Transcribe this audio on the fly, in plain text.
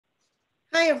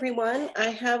Hi, everyone. I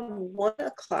have 1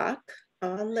 o'clock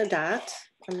on the dot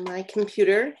on my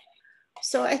computer.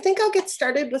 So I think I'll get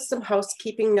started with some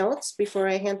housekeeping notes before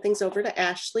I hand things over to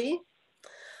Ashley.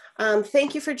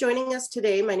 Thank you for joining us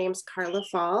today. My name is Carla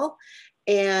Fall.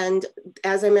 And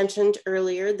as I mentioned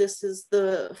earlier, this is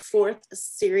the 4th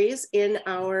series in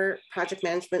our project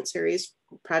management series,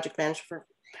 Project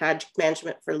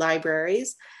Management for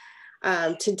Libraries.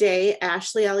 Today,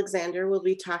 Ashley Alexander will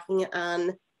be talking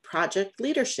on project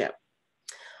leadership.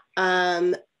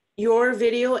 Your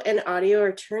video and audio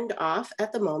are turned off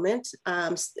at the moment,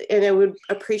 and I would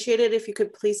appreciate it if you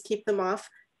could please keep them off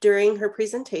during her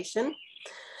presentation.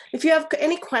 If you have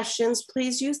any questions,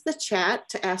 please use the chat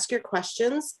to ask your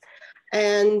questions,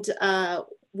 and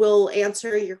we'll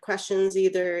answer your questions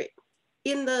either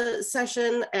in the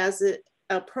session as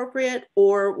appropriate,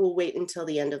 or we'll wait until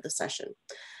the end of the session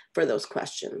for those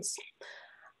questions.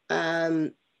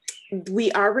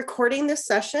 We are recording this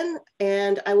session,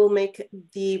 and I will make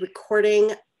the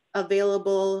recording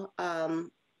available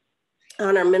on our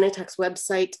Minitex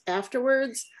website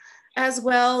afterwards, as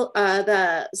well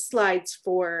the slides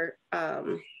for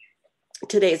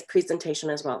today's presentation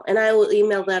as well. And I will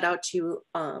email that out to you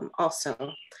also.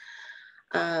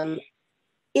 In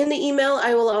the email,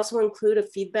 I will also include a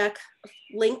feedback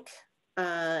link.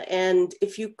 And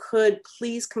if you could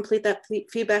please complete that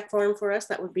feedback form for us,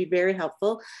 that would be very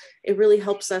helpful. It really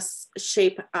helps us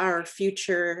shape our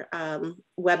future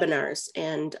webinars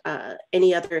and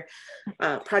any other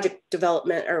project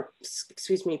development, or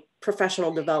excuse me,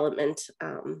 professional development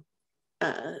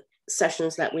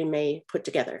sessions that we may put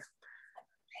together.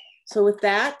 So with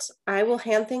that, I will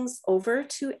hand things over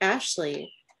to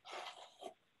Ashley.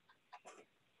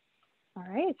 All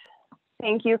right.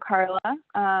 Thank you, Carla,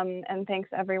 and thanks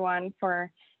everyone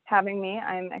for having me.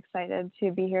 I'm excited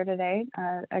to be here today,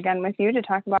 again with you to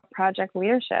talk about project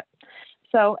leadership.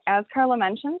 So as Carla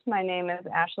mentioned, my name is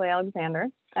Ashley Alexander.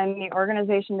 I'm the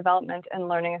Organization Development and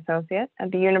Learning Associate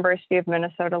at the University of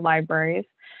Minnesota Libraries.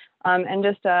 And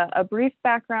just a brief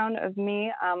background of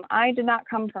me, I did not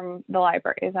come from the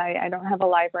libraries. I don't have a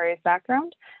libraries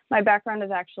background. My background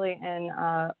is actually in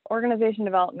organization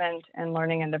development and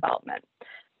learning and development.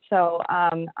 So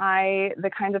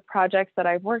the kinds of projects that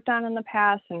I've worked on in the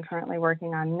past and currently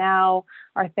working on now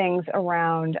are things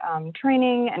around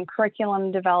training and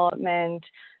curriculum development,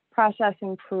 process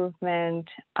improvement,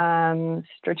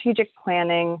 strategic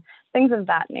planning, things of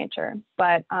that nature.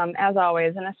 But as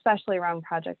always, and especially around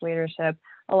project leadership,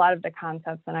 a lot of the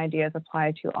concepts and ideas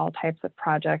apply to all types of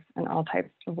projects and all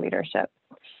types of leadership.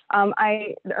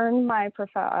 I earned my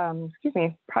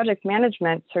project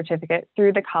management certificate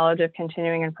through the College of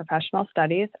Continuing and Professional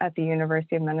Studies at the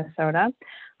University of Minnesota.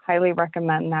 Highly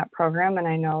recommend that program, and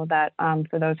I know that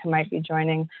for those who might be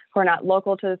joining who are not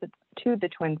local to the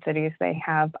Twin Cities, they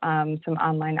have some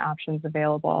online options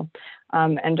available.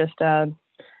 And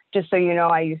just so you know,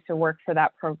 I used to work for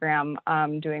that program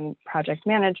doing project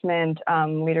management,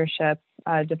 leadership,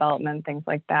 development, things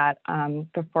like that,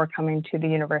 before coming to the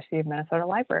University of Minnesota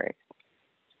Libraries.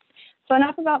 So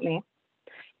enough about me.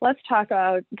 Let's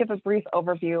give a brief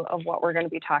overview of what we're going to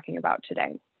be talking about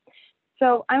today.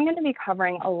 So I'm going to be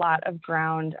covering a lot of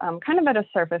ground, kind of at a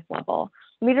surface level.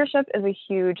 Leadership is a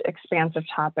huge, expansive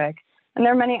topic, and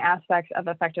there are many aspects of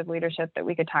effective leadership that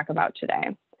we could talk about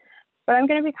today. But I'm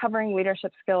going to be covering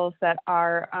leadership skills that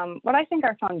are what I think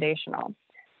are foundational.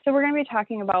 So we're going to be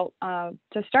talking about,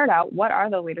 to start out, what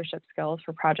are the leadership skills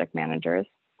for project managers?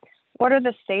 What are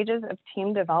the stages of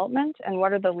team development, and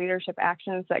what are the leadership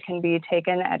actions that can be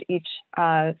taken at each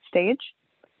stage?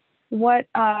 What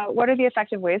are the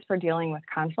effective ways for dealing with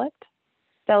conflict?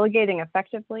 Delegating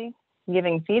effectively,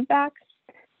 giving feedback.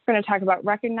 We're going to talk about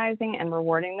recognizing and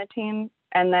rewarding the team,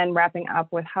 and then wrapping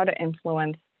up with how to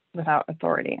influence without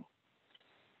authority.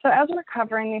 So as we're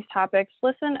covering these topics,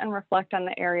 listen and reflect on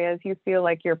the areas you feel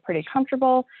like you're pretty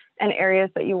comfortable and areas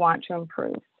that you want to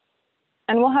improve.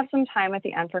 And we'll have some time at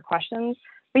the end for questions,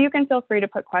 but you can feel free to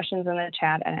put questions in the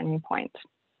chat at any point.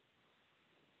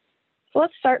 So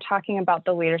let's start talking about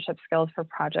the leadership skills for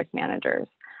project managers.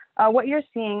 What you're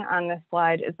seeing on this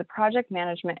slide is the Project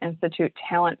Management Institute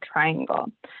Talent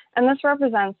Triangle. And this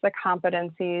represents the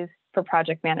competencies for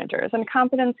project managers. And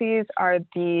competencies are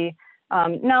the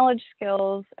knowledge,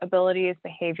 skills, abilities,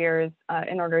 behaviors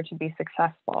in order to be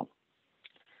successful.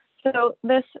 So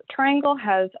this triangle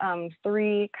has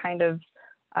three kind of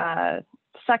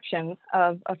sections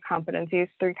of competencies,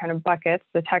 three kind of buckets: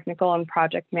 the technical and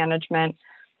project management,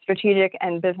 strategic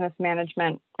and business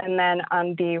management, and then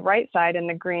on the right side in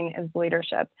the green is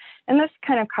leadership. And this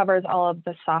kind of covers all of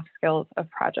the soft skills of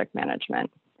project management.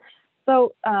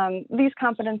 So these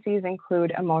competencies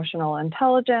include emotional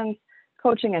intelligence,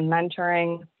 coaching and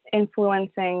mentoring,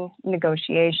 influencing,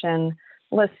 negotiation,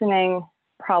 listening,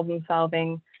 problem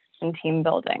solving, and team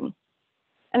building.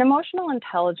 And emotional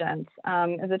intelligence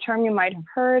is a term you might have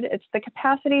heard. It's the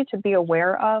capacity to be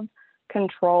aware of,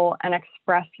 control, and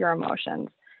express your emotions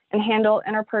and handle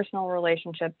interpersonal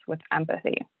relationships with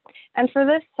empathy. And for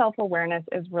this, self-awareness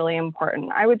is really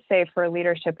important. I would say for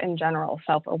leadership in general,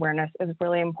 self-awareness is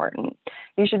really important.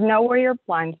 You should know where your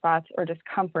blind spots or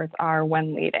discomforts are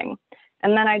when leading,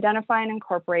 and then identify and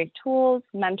incorporate tools,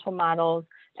 mental models,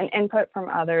 and input from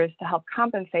others to help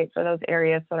compensate for those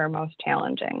areas that are most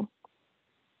challenging.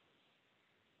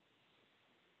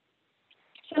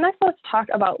 So next, let's talk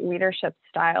about leadership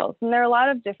styles. And there are a lot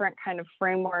of different kind of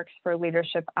frameworks for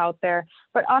leadership out there,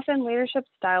 but often leadership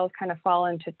styles kind of fall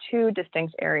into two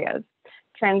distinct areas: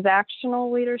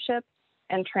 transactional leadership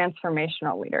and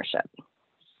transformational leadership.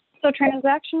 So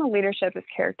transactional leadership is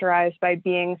characterized by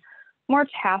being more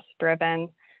task-driven.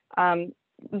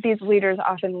 These leaders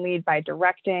often lead by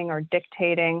directing or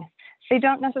dictating. They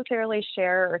don't necessarily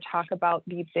share or talk about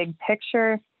the big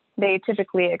picture. They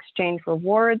typically exchange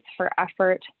rewards for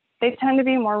effort. They tend to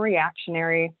be more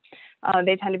reactionary.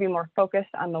 They tend to be more focused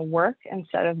on the work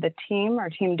instead of the team or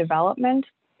team development.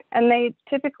 And they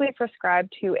typically prescribe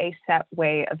to a set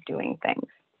way of doing things.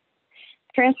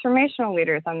 Transformational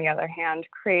leaders, on the other hand,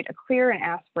 create a clear and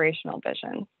aspirational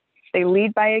vision. They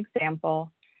lead by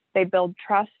example. They build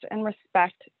trust and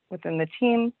respect within the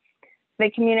team. They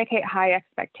communicate high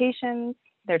expectations.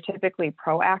 They're typically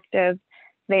proactive.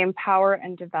 They empower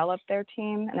and develop their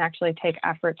team and actually take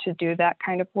effort to do that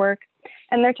kind of work.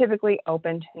 And they're typically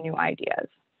open to new ideas.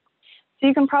 So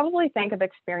you can probably think of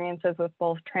experiences with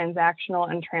both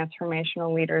transactional and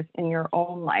transformational leaders in your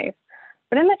own life.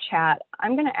 But in the chat,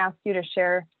 I'm going to ask you to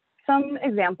share some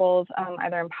examples,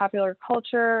 either in popular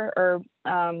culture or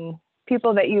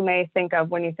people that you may think of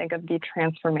when you think of the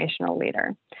transformational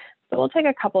leader. So we'll take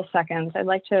a couple seconds. I'd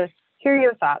like to hear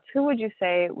your thoughts. Who would you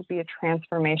say would be a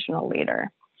transformational leader?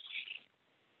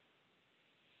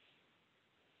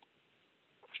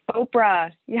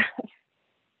 Oprah, yes.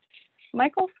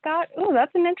 Michael Scott, oh,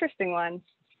 that's an interesting one.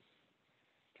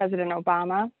 President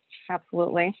Obama,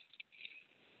 absolutely.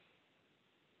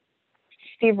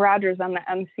 Steve Rogers on the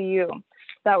MCU,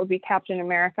 that would be Captain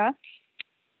America.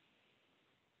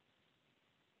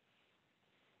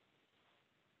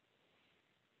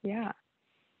 Yeah.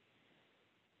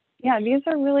 Yeah, these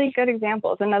are really good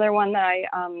examples. Another one that I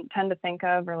tend to think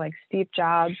of are like Steve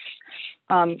Jobs,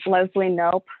 Leslie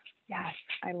Knope. Yes,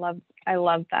 I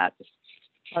love that.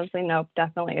 Leslie Knope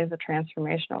definitely is a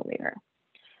transformational leader.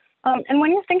 And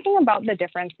when you're thinking about the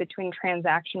difference between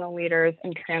transactional leaders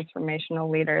and transformational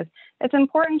leaders, it's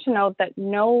important to note that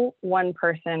no one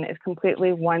person is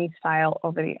completely one style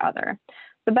over the other.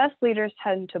 The best leaders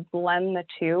tend to blend the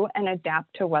two and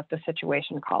adapt to what the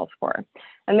situation calls for,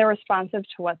 and they're responsive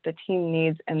to what the team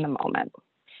needs in the moment.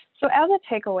 So as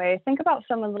a takeaway, think about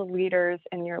some of the leaders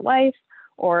in your life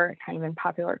or kind of in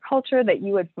popular culture that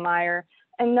you admire,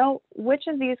 and note which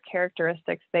of these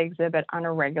characteristics they exhibit on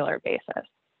a regular basis.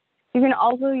 You can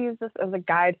also use this as a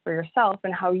guide for yourself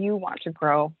and how you want to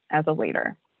grow as a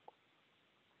leader.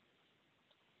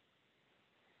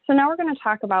 So now we're going to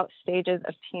talk about stages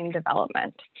of team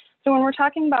development. So when we're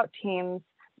talking about teams,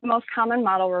 the most common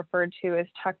model referred to is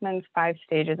Tuckman's 5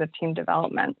 stages of team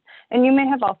development. And you may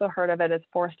have also heard of it as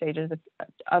 4 stages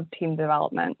of team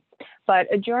development. But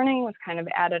adjourning was kind of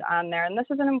added on there. And this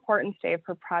is an important stage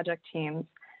for project teams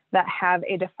that have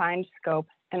a defined scope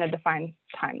and a defined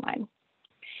timeline.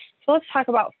 So let's talk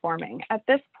about forming. At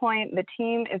this point, the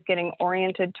team is getting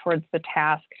oriented towards the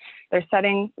task. They're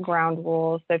setting ground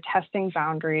rules, they're testing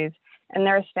boundaries, and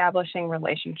they're establishing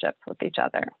relationships with each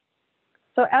other.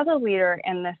 So as a leader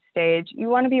in this stage, you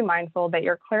want to be mindful that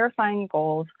you're clarifying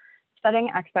goals, setting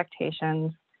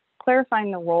expectations, clarifying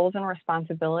the roles and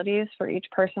responsibilities for each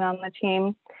person on the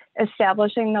team,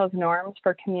 establishing those norms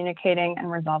for communicating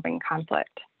and resolving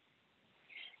conflict.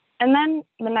 And then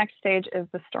the next stage is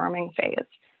the storming phase.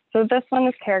 So this one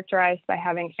is characterized by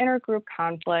having intergroup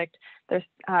conflict. There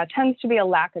tends to be a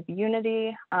lack of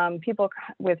unity, people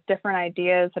with different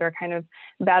ideas that are kind of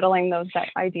battling those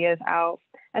ideas out,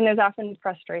 and there's often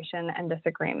frustration and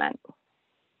disagreement.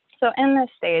 So in this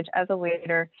stage, as a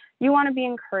leader, you want to be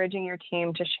encouraging your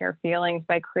team to share feelings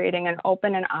by creating an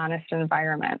open and honest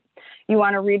environment. You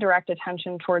want to redirect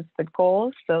attention towards the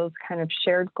goals, those kind of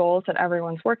shared goals that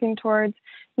everyone's working towards,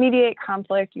 mediate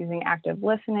conflict using active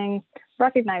listening,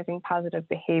 recognizing positive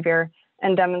behavior,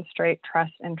 and demonstrate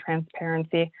trust and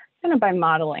transparency kind of by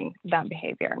modeling that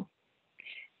behavior.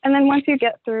 And then once you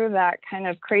get through that kind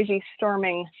of crazy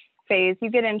storming phase, you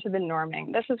get into the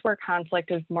norming. This is where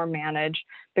conflict is more managed.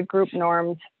 The group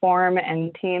norms form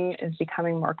and team is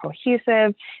becoming more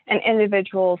cohesive, and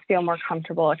individuals feel more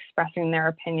comfortable expressing their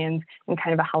opinions in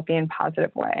kind of a healthy and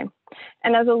positive way.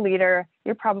 And as a leader,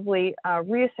 you're probably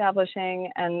reestablishing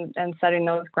and setting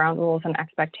those ground rules and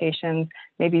expectations,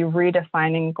 maybe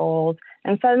redefining goals,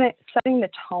 and setting the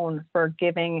tone for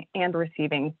giving and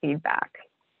receiving feedback.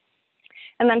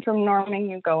 And then from norming,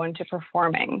 you go into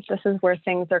performing. This is where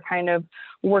things are kind of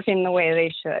working the way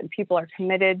they should. People are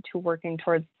committed to working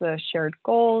towards the shared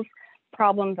goals.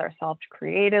 Problems are solved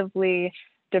creatively.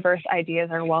 Diverse ideas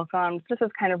are welcomed. This is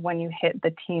kind of when you hit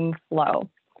the team flow.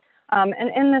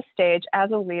 And in this stage, as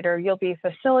a leader, you'll be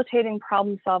facilitating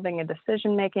problem solving and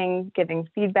decision making, giving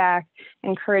feedback,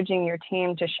 encouraging your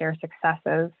team to share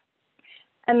successes.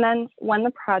 And then when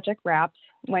the project wraps,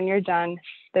 when you're done,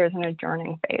 there's an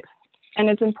adjourning phase. And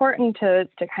it's important to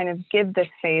kind of give this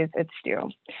phase its due.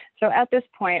 So at this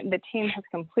point, the team has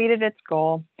completed its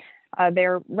goal.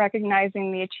 They're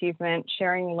recognizing the achievement,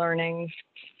 sharing learnings,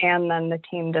 and then the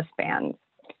team disbands.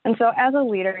 And so as a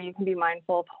leader, you can be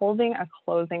mindful of holding a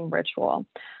closing ritual,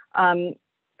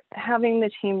 having the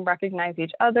team recognize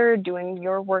each other, doing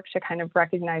your work to kind of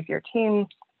recognize your team,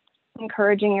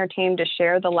 encouraging your team to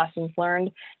share the lessons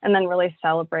learned, and then really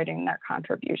celebrating their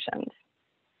contributions.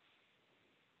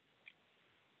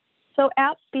 So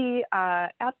at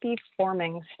the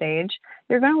forming stage,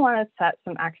 you're going to want to set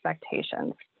some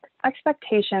expectations.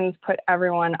 Expectations put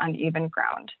everyone on even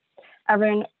ground.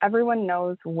 Everyone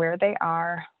knows where they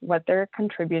are, what they're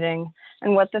contributing,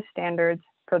 and what the standards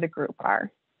for the group are.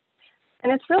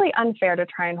 And it's really unfair to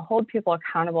try and hold people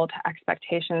accountable to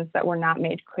expectations that were not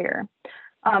made clear.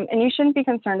 And you shouldn't be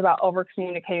concerned about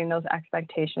over-communicating those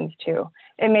expectations too.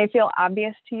 It may feel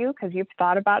obvious to you because you've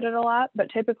thought about it a lot, but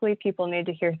typically people need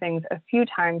to hear things a few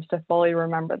times to fully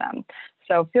remember them.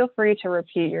 So feel free to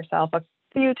repeat yourself a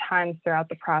few times throughout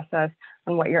the process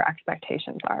on what your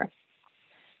expectations are.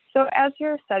 So as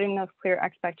you're setting those clear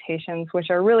expectations,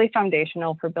 which are really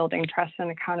foundational for building trust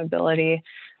and accountability,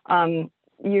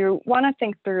 you want to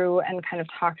think through and kind of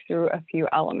talk through a few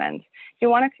elements. You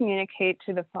want to communicate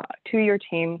to your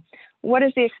team what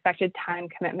is the expected time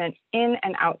commitment in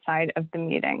and outside of the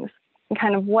meetings, and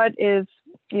kind of what is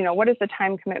the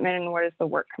time commitment and what is the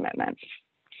work commitment.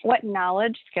 What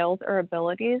knowledge, skills, or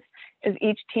abilities is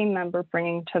each team member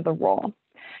bringing to the role?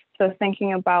 So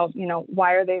thinking about,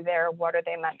 why are they there? What are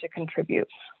they meant to contribute?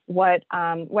 What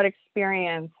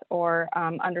experience or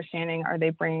understanding are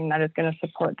they bringing that is going to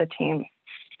support the team?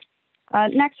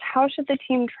 Next, how should the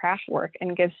team track work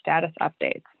and give status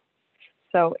updates?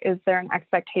 So is there an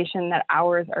expectation that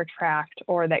hours are tracked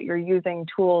or that you're using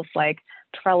tools like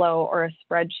Trello or a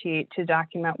spreadsheet to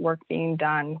document work being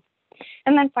done?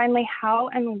 And then finally, how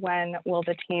and when will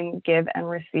the team give and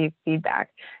receive feedback,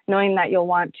 knowing that you'll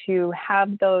want to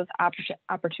have those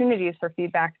opportunities for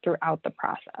feedback throughout the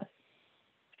process.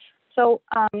 So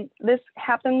this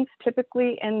happens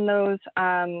typically in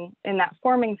that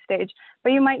forming stage,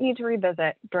 but you might need to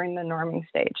revisit during the norming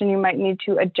stage, and you might need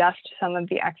to adjust some of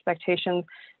the expectations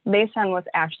based on what's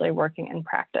actually working in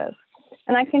practice.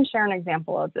 And I can share an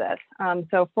example of this.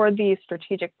 So for the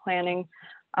strategic planning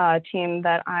team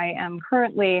that I am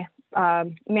currently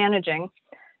managing,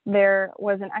 there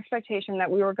was an expectation that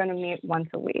we were going to meet once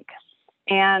a week.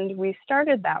 And we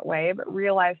started that way, but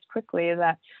realized quickly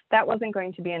that that wasn't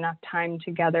going to be enough time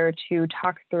together to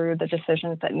talk through the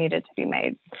decisions that needed to be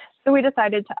made. So we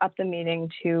decided to up the meeting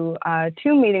to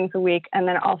 2 meetings a week, and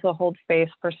then also hold space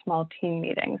for small team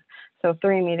meetings. So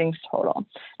 3 meetings total.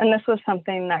 And this was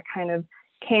something that kind of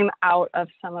came out of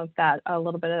some of that, a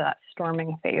little bit of that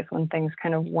storming phase when things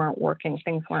kind of weren't working,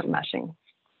 things weren't meshing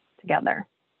together.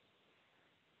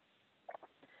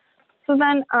 So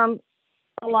then,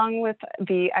 along with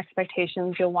the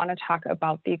expectations, you'll want to talk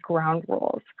about the ground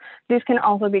rules. These can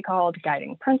also be called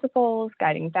guiding principles,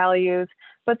 guiding values,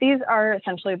 but these are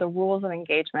essentially the rules of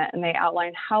engagement, and they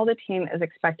outline how the team is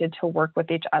expected to work with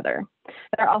each other.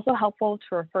 They're also helpful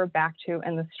to refer back to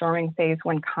in the storming phase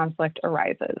when conflict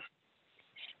arises.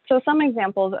 So some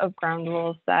examples of ground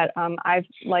rules that I've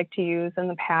liked to use in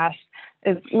the past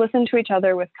is listen to each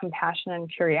other with compassion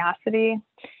and curiosity,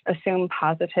 assume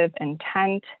positive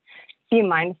intent, be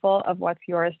mindful of what's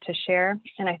yours to share.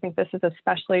 And I think this is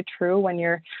especially true when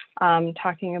you're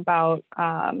talking about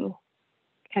kind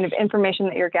of information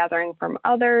that you're gathering from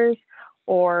others,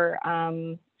 or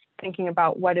thinking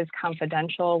about what is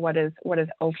confidential, what is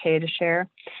okay to share.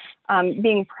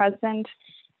 Being present,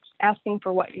 asking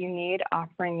for what you need,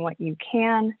 offering what you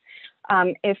can,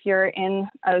 If you're in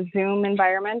a Zoom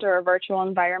environment or a virtual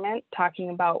environment, talking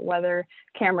about whether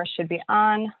cameras should be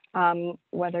on,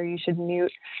 whether you should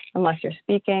mute unless you're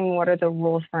speaking, what are the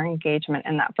rules for engagement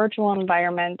in that virtual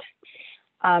environment.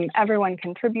 Everyone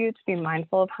contributes, be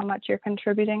mindful of how much you're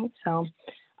contributing. So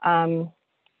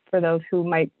for those who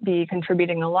might be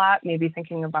contributing a lot, maybe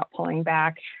thinking about pulling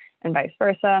back and vice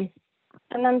versa.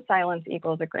 And then silence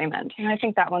equals agreement. And I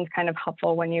think that one's kind of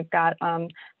helpful when you've got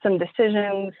some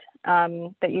decisions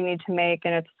that you need to make.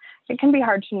 And it can be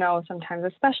hard to know sometimes,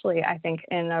 especially I think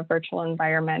in a virtual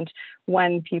environment,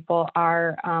 when people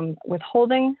are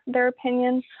withholding their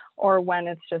opinion or when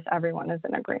it's just everyone is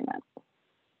in agreement.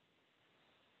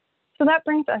 So that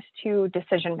brings us to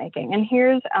decision making. And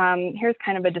here's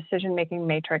kind of a decision making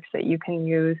matrix that you can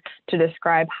use to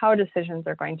describe how decisions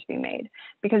are going to be made,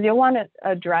 because you'll want to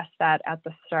address that at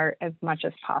the start as much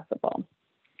as possible.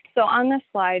 So on this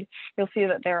slide, you'll see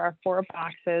that there are 4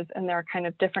 boxes and there are kind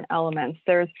of different elements.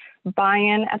 There's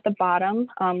buy-in at the bottom,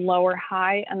 lower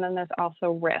high, and then there's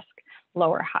also risk,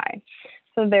 lower high.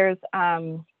 So there's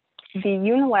the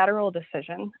unilateral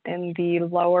decision in the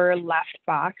lower left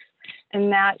box,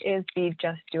 and that is the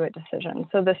just do it decision.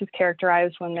 So this is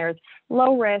characterized when there's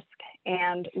low risk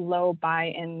and low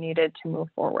buy-in needed to move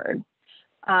forward.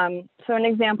 So an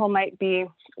example might be,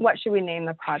 what should we name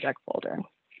the project folder?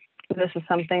 This is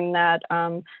something that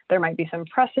there might be some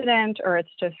precedent, or it's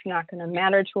just not going to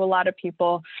matter to a lot of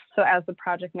people. So as the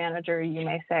project manager, you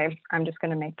may say, I'm just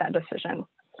going to make that decision.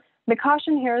 The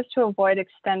caution here is to avoid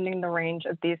extending the range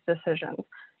of these decisions,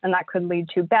 and that could lead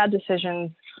to bad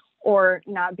decisions or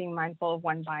not being mindful of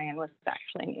when buy-in was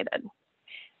actually needed.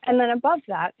 And then above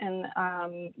that, in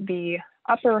the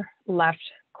upper left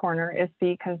corner, is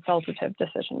the consultative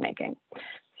decision making.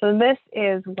 So this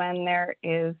is when there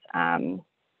is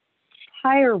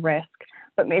higher risk,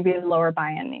 but maybe lower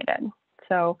buy-in needed.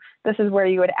 So this is where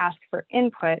you would ask for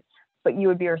input, but you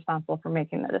would be responsible for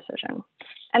making the decision.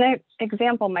 And an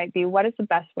example might be, what is the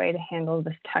best way to handle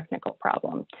this technical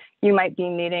problem? You might be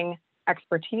needing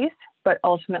expertise, but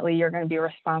ultimately you're going to be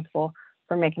responsible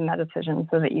for making that decision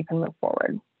so that you can move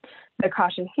forward. The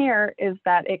caution here is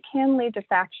that it can lead to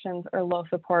factions or low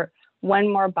support when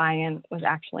more buy-in was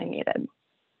actually needed.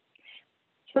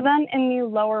 So then in the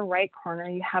lower right corner,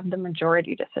 you have the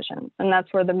majority decision, and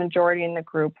that's where the majority in the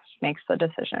group makes the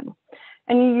decision.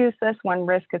 And you use this when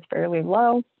risk is fairly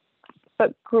low,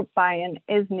 but group buy-in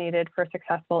is needed for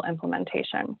successful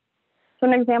implementation. So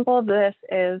an example of this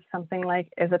is something like,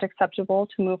 is it acceptable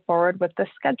to move forward with this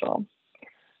schedule?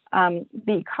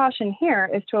 The caution here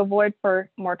is to avoid for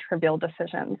more trivial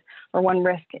decisions, or when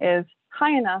risk is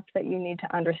high enough that you need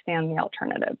to understand the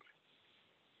alternatives.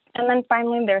 And then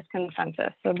finally, there's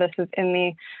consensus. So this is in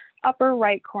the upper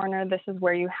right corner. This is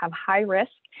where you have high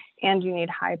risk and you need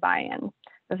high buy-in.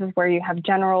 This is where you have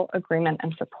general agreement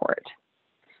and support.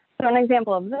 So an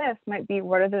example of this might be,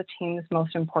 what are the team's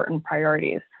most important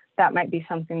priorities? That might be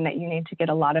something that you need to get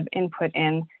a lot of input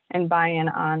in and buy-in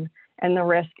on, and the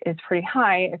risk is pretty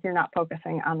high if you're not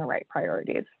focusing on the right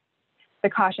priorities. The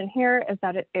caution here is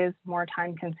that it is more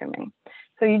time consuming.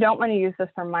 So you don't want to use this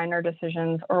for minor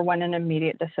decisions or when an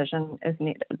immediate decision is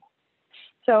needed.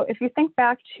 So if you think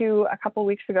back to a couple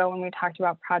weeks ago when we talked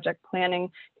about project planning,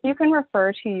 you can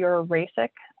refer to your RACIC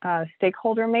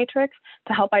stakeholder matrix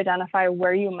to help identify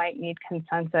where you might need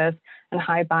consensus and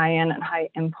high buy-in and high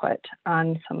input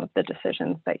on some of the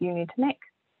decisions that you need to make.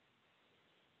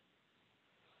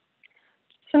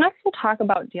 So next we'll talk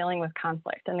about dealing with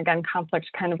conflict. And again, conflict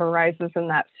kind of arises in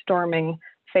that storming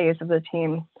phase of the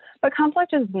team. But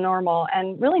conflict is normal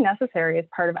and really necessary as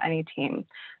part of any team.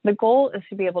 The goal is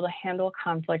to be able to handle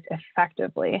conflict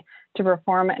effectively to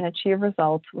perform and achieve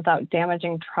results without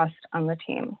damaging trust on the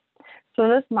team. So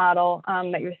this model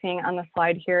that you're seeing on the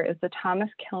slide here is the Thomas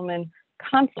Kilmann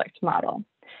conflict model.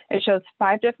 It shows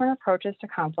 5 different approaches to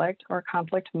conflict or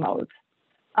conflict modes.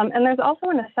 And there's also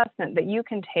an assessment that you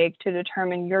can take to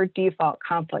determine your default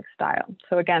conflict style.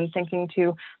 So again, thinking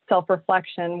to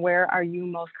self-reflection, where are you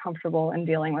most comfortable in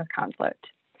dealing with conflict?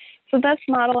 So this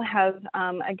model has,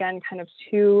 again, kind of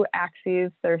 2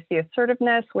 axes. There's the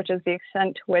assertiveness, which is the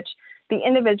extent to which the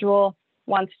individual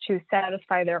wants to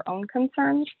satisfy their own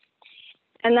concerns.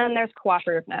 And then there's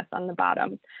cooperativeness on the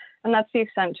bottom. And that's the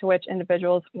extent to which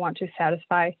individuals want to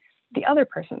satisfy the other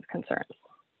person's concerns.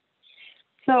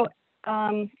 So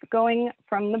going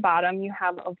from the bottom, you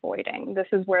have avoiding. This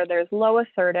is where there's low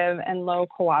assertive and low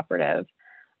cooperative.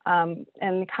 And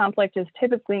the conflict is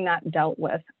typically not dealt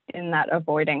with in that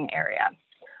avoiding area.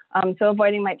 So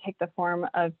avoiding might take the form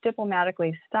of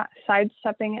diplomatically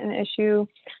sidestepping an issue,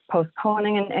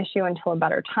 postponing an issue until a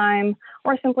better time,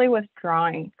 or simply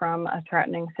withdrawing from a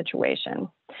threatening situation.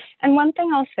 And one thing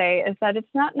I'll say is that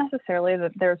it's not necessarily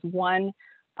that there's one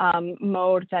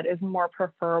mode that is more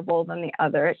preferable than the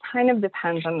other. It kind of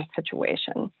depends on the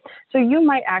situation. So you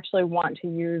might actually want to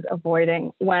use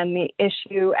avoiding when the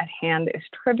issue at hand is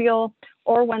trivial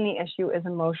or when the issue is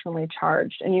emotionally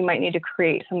charged, and you might need to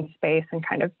create some space and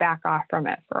kind of back off from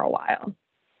it for a while.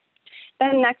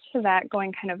 Then next to that,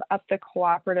 going kind of up the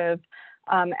cooperative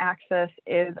axis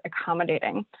is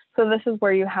accommodating. So this is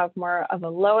where you have more of a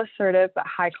low assertive but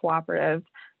high cooperative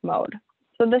mode.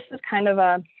 So this is kind of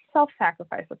a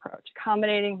self-sacrifice approach.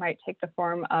 Accommodating might take the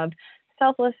form of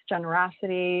selfless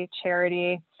generosity,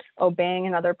 charity, obeying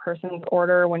another person's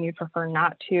order when you prefer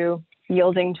not to,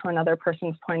 yielding to another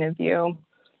person's point of view.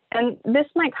 And this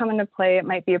might come into play, it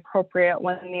might be appropriate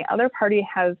when the other party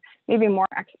has maybe more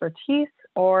expertise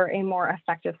or a more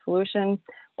effective solution,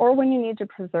 or when you need to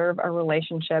preserve a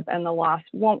relationship and the loss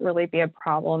won't really be a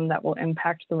problem that will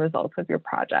impact the results of your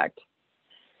project.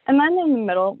 And then in the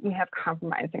middle, we have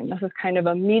compromising. This is kind of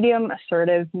a medium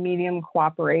assertive, medium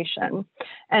cooperation.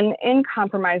 And in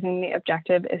compromising, the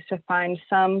objective is to find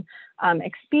some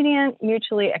expedient,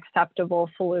 mutually acceptable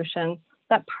solution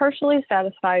that partially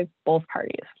satisfies both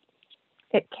parties.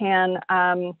 It can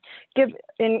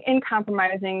in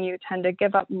compromising, you tend to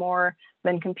give up more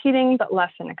than competing, but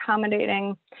less than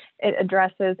accommodating. It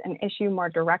addresses an issue more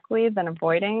directly than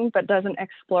avoiding, but doesn't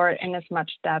explore it in as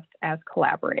much depth as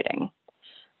collaborating.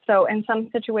 So in some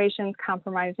situations,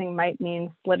 compromising might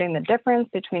mean splitting the difference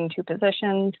between two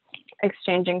positions,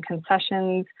 exchanging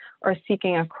concessions, or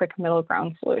seeking a quick middle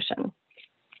ground solution.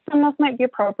 And this might be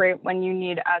appropriate when you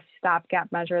need a stopgap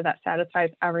measure that satisfies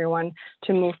everyone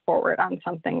to move forward on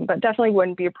something, but definitely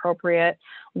wouldn't be appropriate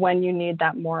when you need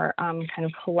that more kind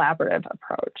of collaborative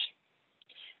approach.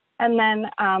 And then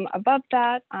above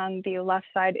that, on the left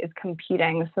side is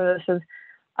competing. So this is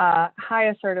high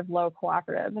assertive, low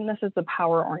cooperative, and this is the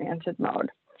power-oriented mode.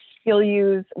 You'll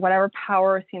use whatever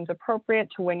power seems appropriate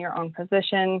to win your own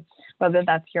position, whether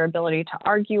that's your ability to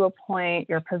argue a point,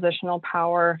 your positional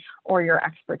power, or your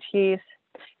expertise.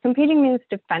 Competing means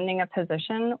defending a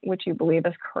position which you believe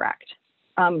is correct,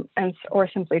 or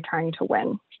simply trying to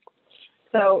win.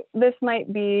 So this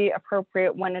might be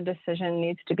appropriate when a decision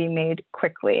needs to be made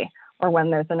quickly or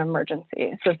when there's an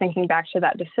emergency. So thinking back to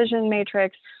that decision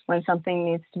matrix, when something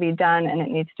needs to be done and it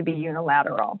needs to be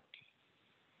unilateral.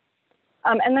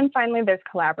 And then finally, there's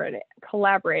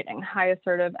collaborating, high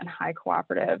assertive and high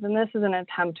cooperative. And this is an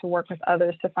attempt to work with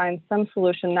others to find some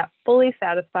solution that fully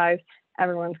satisfies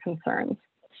everyone's concerns.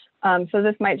 So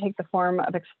this might take the form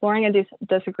of exploring a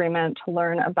disagreement to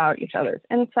learn about each other's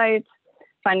insights,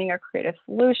 finding a creative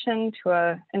solution to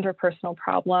an interpersonal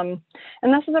problem.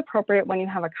 And this is appropriate when you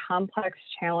have a complex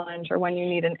challenge or when you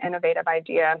need an innovative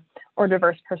idea or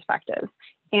diverse perspectives,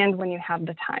 and when you have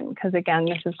the time, because again,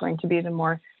 this is going to be the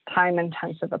more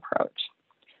time-intensive approach.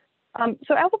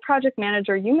 So as a project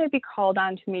manager, you may be called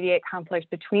on to mediate conflict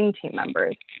between team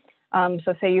members.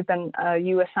 So say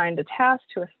you assigned a task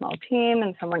to a small team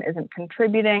and someone isn't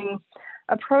contributing.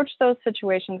 Approach those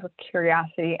situations with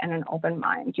curiosity and an open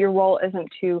mind. Your role isn't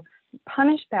to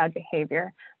punish bad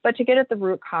behavior, but to get at the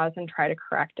root cause and try to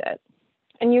correct it.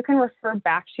 And you can refer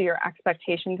back to your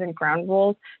expectations and ground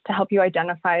rules to help you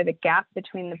identify the gap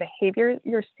between the behavior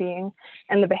you're seeing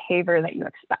and the behavior that you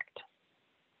expect.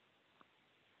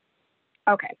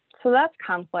 Okay, so that's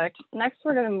conflict. Next,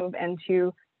 we're going to move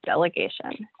into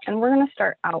delegation, and we're going to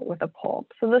start out with a poll.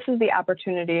 So this is the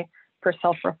opportunity for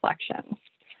self-reflection.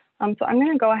 So I'm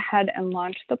going to go ahead and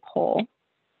launch the poll.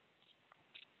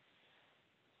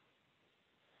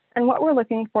 And what we're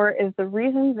looking for is the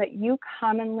reasons that you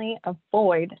commonly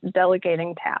avoid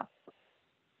delegating tasks.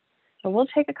 So we'll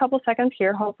take a couple seconds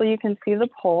here. Hopefully you can see the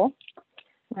poll.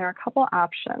 There are a couple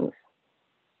options.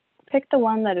 Pick the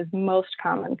one that is most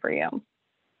common for you.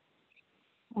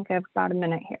 I'll give about a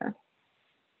minute here.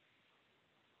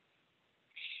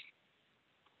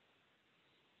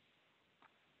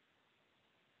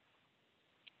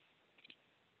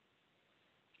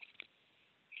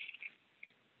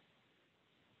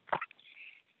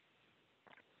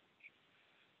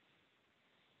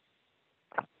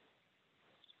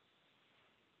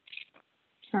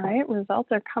 All right, results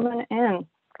are coming in.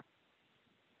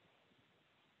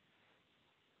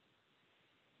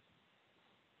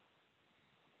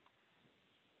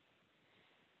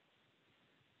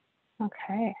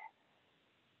 Okay.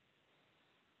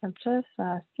 So just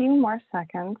a few more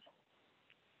seconds.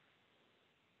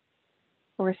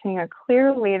 We're seeing a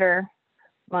clear leader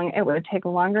among it would take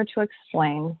longer to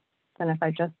explain than if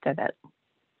I just did it.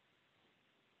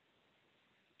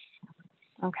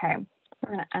 Okay,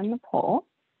 we're going to end the poll.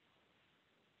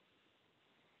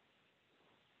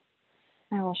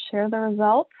 I will share the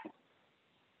results.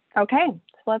 Okay,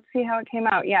 so let's see how it came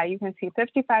out. Yeah, you can see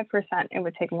 55%, it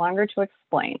would take longer to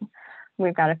explain.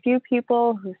 We've got a few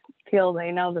people who feel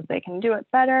they know that they can do it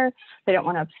better. They don't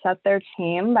want to upset their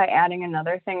team by adding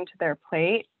another thing to their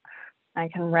plate. I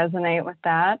can resonate with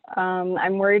that.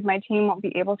 I'm worried my team won't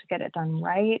be able to get it done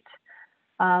right.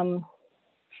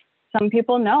 Some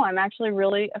people know I'm actually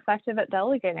really effective at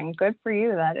delegating. Good for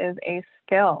you, that is a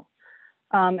skill.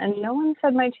 And no one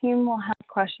said my team will have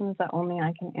questions that only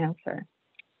I can answer.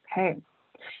 Okay,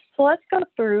 so let's go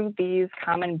through these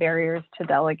common barriers to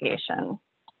delegation.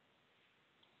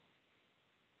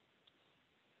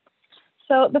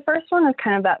 So the first one is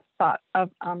kind of that thought of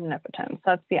omnipotence.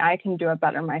 That's the I can do it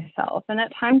better myself. And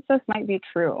at times this might be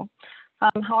true.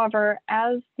 However,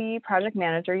 as the project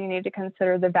manager, you need to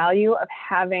consider the value of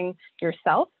having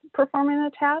yourself performing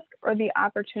the task or the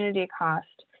opportunity cost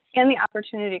and the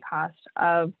opportunity cost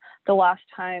of the lost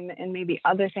time and maybe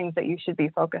other things that you should be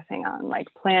focusing on, like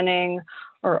planning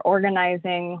or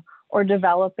organizing or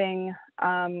developing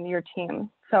your team.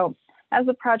 So as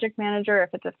a project manager, if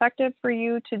it's effective for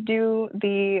you to do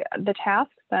the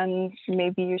task, then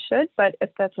maybe you should. But if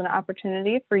that's an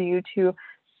opportunity for you to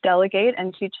delegate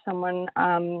and teach someone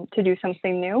to do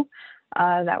something new,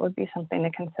 that would be something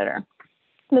to consider.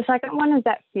 The second one is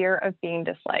that fear of being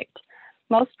disliked.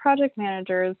 Most project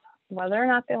managers, whether or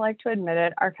not they like to admit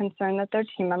it, are concerned that their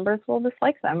team members will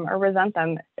dislike them or resent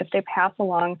them if they pass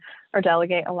along or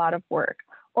delegate a lot of work,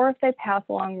 or if they pass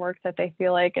along work that they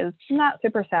feel like is not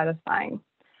super satisfying.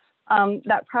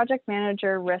 That project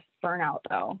manager risks burnout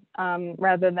though,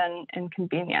 rather than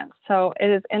inconvenience. So it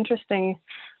is interesting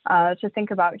to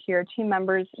think about here. Team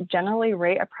members generally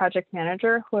rate a project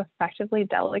manager who effectively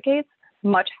delegates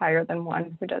much higher than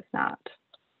one who does not.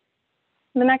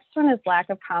 The next one is lack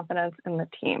of confidence in the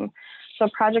team. So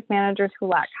project managers who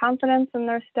lack confidence in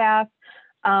their staff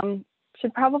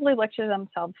should probably look to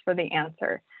themselves for the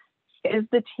answer. Is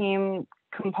the team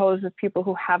composed of people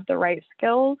who have the right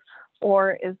skills,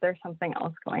 or is there something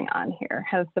else going on here?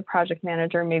 Has the project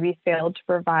manager maybe failed to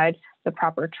provide the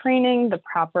proper training, the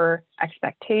proper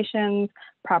expectations,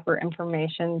 proper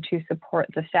information to support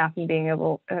the staff and being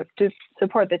able to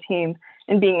support the team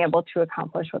in being able to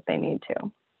accomplish what they need to?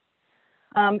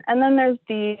 And then there's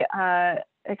the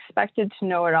expected to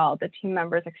know it all. The team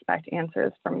members expect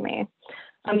answers from me.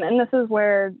 And this is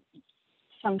where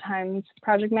sometimes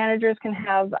project managers can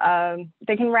have,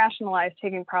 they can rationalize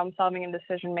taking problem solving and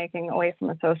decision making away from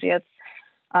associates,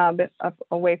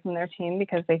 away from their team,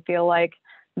 because they feel like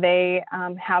they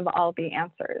have all the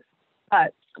answers.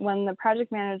 But when the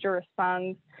project manager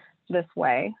responds this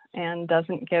way and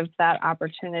doesn't give that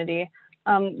opportunity,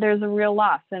 there's a real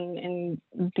loss in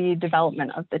the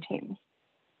development of the team.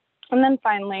 And then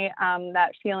finally,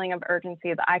 that feeling of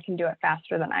urgency that I can do it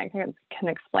faster than I can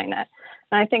explain it.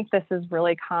 And I think this is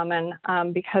really common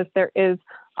because there is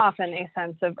often a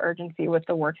sense of urgency with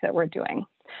the work that we're doing.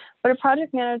 But a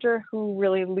project manager who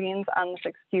really leans on this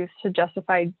excuse to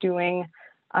justify doing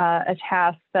a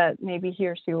task that maybe he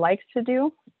or she likes to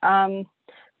do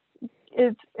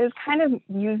is kind of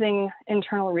using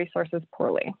internal resources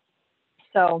poorly.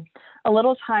 So a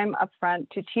little time upfront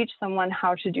to teach someone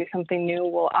how to do something new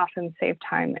will often save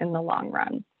time in the long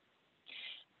run.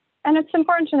 And it's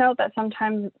important to note that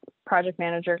sometimes project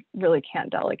manager really can't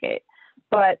delegate.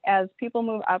 But as people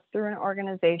move up through an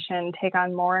organization, take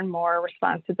on more and more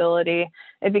responsibility,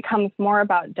 it becomes more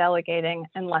about delegating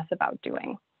and less about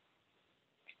doing.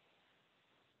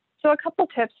 So a couple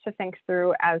tips to think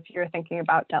through as you're thinking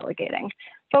about delegating.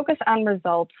 Focus on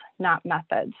results, not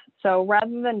methods. So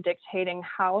rather than dictating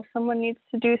how someone needs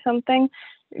to do something,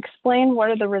 explain what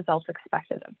are the results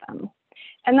expected of them.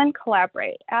 And then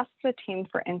collaborate. Ask the team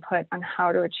for input on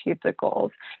how to achieve the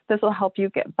goals. This will help you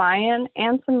get buy-in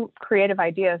and some creative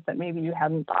ideas that maybe you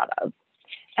hadn't thought of.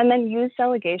 And then use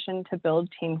delegation to build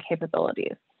team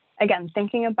capabilities. Again,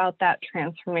 thinking about that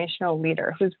transformational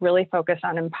leader who's really focused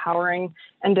on empowering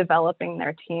and developing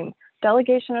their team.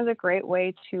 Delegation is a great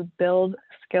way to build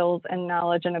skills and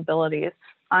knowledge and abilities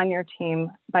on your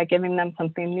team by giving them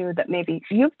something new that maybe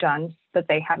you've done that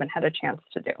they haven't had a chance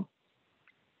to do.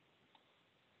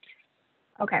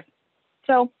 Okay,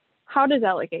 so how to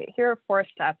delegate? Here are 4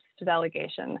 steps to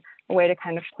delegation, a way to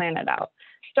kind of plan it out.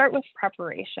 Start with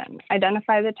preparation.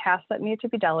 Identify the tasks that need to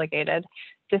be delegated,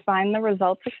 define the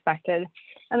results expected,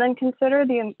 and then consider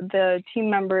the team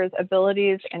members'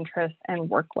 abilities, interests, and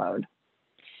workload.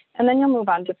 And then you'll move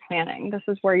on to planning. This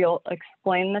is where you'll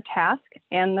explain the task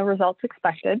and the results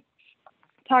expected,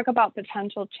 talk about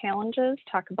potential challenges,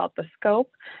 talk about the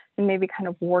scope, and maybe kind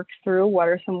of work through what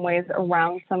are some ways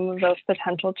around some of those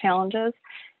potential challenges,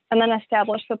 and then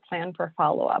establish the plan for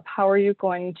follow-up. How are you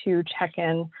going to check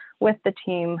in with the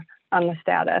team on the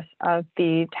status of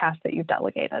the task that you've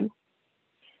delegated?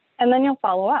 And then you'll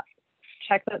follow up.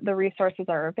 Check that the resources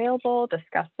are available,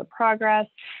 discuss the progress,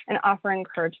 and offer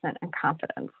encouragement and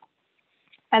confidence.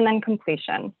 And then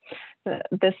completion.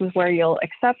 This is where you'll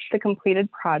accept the completed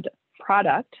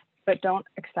product, but don't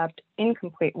accept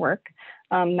incomplete work.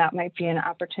 That might be an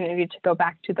opportunity to go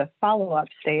back to the follow-up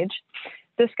stage.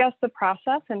 Discuss the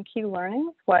process and key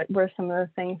learnings. What were some of the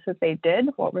things that they did?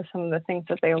 What were some of the things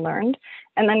that they learned?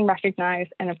 And then recognize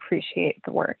and appreciate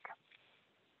the work.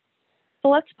 So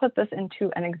let's put this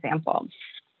into an example.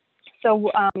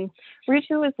 So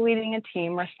Ritu is leading a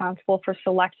team responsible for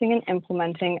selecting and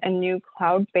implementing a new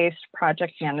cloud-based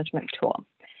project management tool.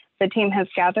 The team has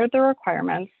gathered the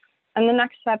requirements, and the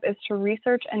next step is to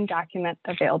research and document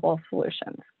available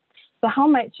solutions. So how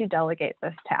might you delegate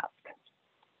this task?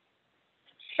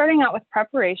 Starting out with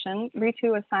preparation,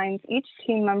 Ritu assigns each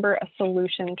team member a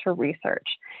solution to research.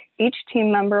 Each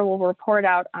team member will report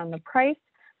out on the price,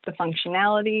 the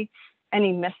functionality,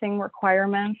 any missing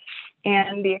requirements,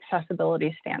 and the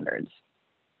accessibility standards.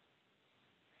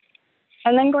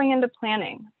 And then going into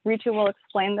planning, Ritu will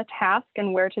explain the task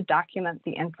and where to document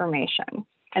the information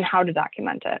and how to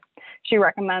document it. She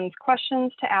recommends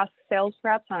questions to ask sales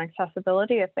reps on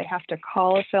accessibility if they have to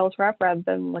call a sales rep rather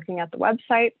than looking at the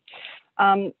website.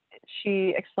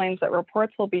 She explains that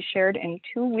reports will be shared in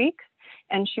 2 weeks,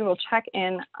 and she will check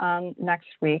in next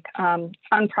week on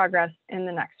progress in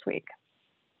the next week.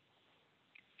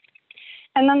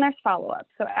 And then there's follow-up.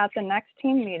 So at the next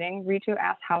team meeting, Ritu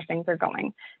asks how things are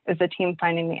going. Is the team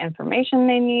finding the information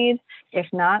they need? If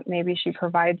not, maybe she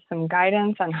provides some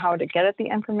guidance on how to get at the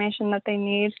information that they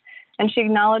need. And she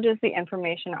acknowledges the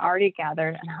information already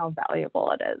gathered and how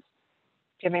valuable it is,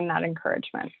 giving that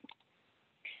encouragement.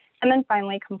 And then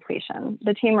finally, completion.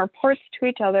 The team reports to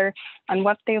each other on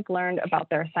what they've learned about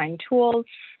their assigned tools.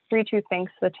 Ritu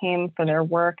thanks the team for their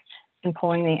work in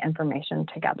pulling the information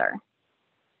together.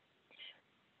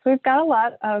 So we've got a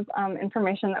lot of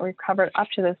information that we've covered up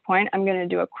to this point. I'm going to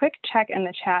do a quick check in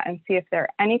the chat and see if there are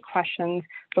any questions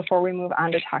before we move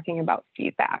on to talking about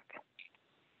feedback.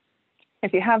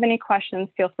 If you have any questions,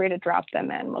 feel free to drop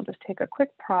them in. We'll just take a quick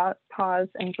pause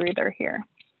and breather here.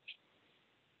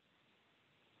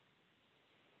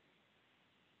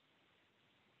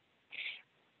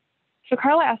 So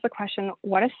Carla asked the question,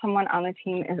 what if someone on the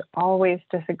team is always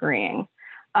disagreeing?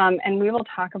 And we will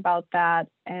talk about that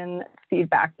in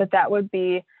feedback, but that would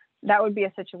be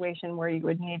a situation where you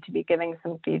would need to be giving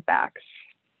some feedback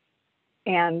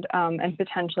and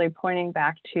potentially pointing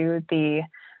back to the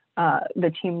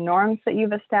team norms that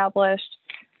you've established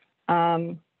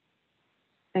in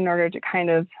order to kind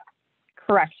of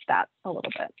correct that a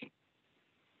little bit.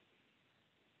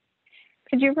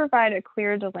 Could you provide a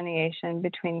clear delineation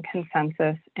between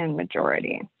consensus and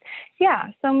majority? Yeah,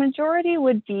 so majority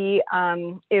would be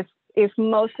if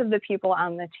most of the people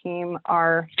on the team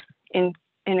are in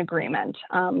agreement.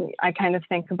 I kind of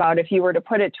think about if you were to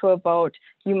put it to a vote,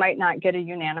 you might not get a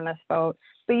unanimous vote,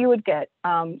 but you would get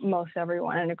most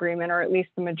everyone in agreement, or at least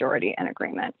the majority in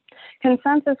agreement.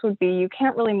 Consensus would be you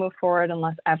can't really move forward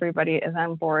unless everybody is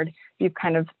on board. You've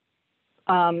kind of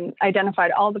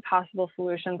identified all the possible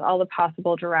solutions, all the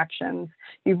possible directions.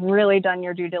 You've really done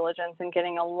your due diligence in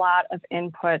getting a lot of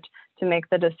input to make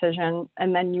the decision,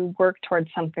 and then you work towards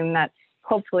something that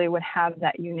hopefully would have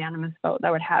that unanimous vote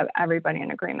that would have everybody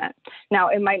in agreement. Now,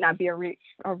 it might not be a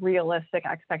realistic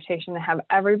expectation to have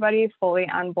everybody fully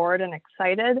on board and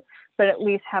excited, but at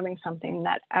least having something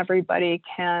that everybody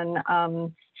can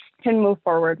move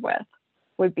forward with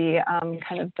would be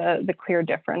kind of the clear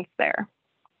difference there.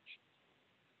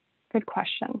 Good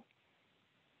question.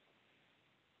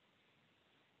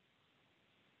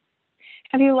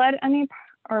 Have you led any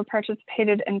or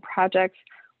participated in projects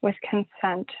with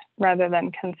consent rather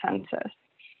than consensus?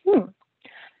 You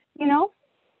know,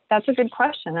 that's a good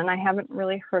question, and I haven't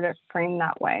really heard it framed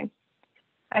that way.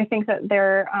 I think that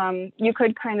you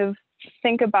could kind of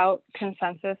think about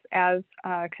consensus as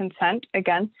consent.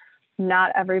 Again,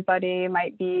 not everybody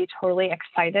might be totally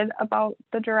excited about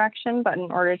the direction, but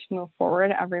in order to move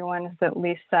forward, everyone has at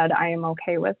least said, I am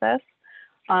okay with this.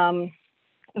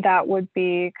 That would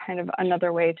be kind of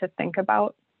another way to think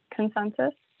about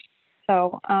consensus.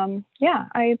 So yeah,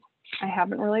 I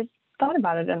haven't really thought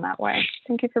about it in that way.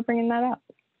 Thank you for bringing that up.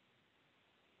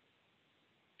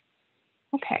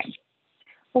 Okay,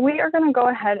 well, we are going to go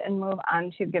ahead and move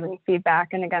on to giving feedback.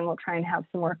 And again, we'll try and have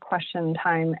some more question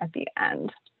time at the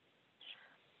end.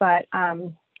 But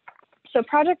so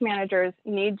project managers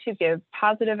need to give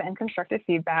positive and constructive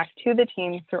feedback to the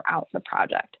team throughout the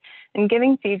project. And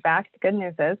giving feedback, the good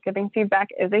news is giving feedback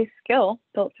is a skill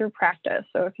built through practice.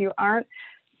 So if you aren't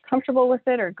comfortable with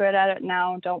it or good at it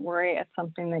now, don't worry, it's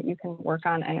something that you can work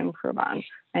on and improve on.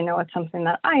 I know it's something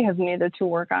that I have needed to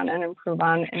work on and improve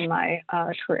on in my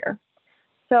career.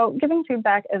 So giving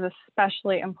feedback is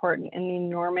especially important in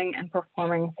the norming and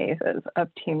performing phases of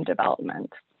team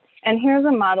development. And here's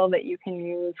a model that you can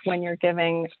use when you're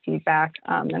giving feedback,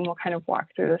 and we'll kind of walk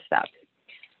through the steps.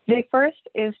 The first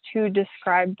is to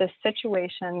describe the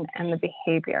situation and the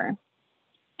behavior.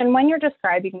 And when you're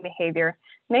describing behavior,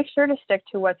 make sure to stick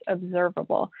to what's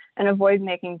observable and avoid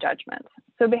making judgments.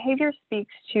 So behavior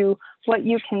speaks to what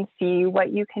you can see,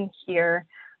 what you can hear.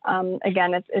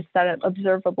 Again, it's that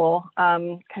observable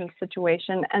kind of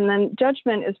situation. And then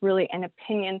judgment is really an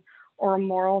opinion or a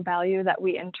moral value that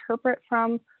we interpret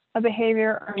from a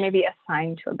behavior or maybe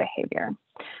assign to a behavior.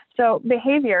 So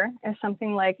behavior is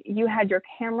something like you had your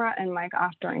camera and mic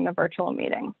off during the virtual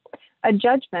meeting. A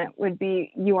judgment would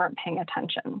be you weren't paying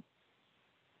attention.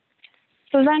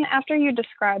 So then after you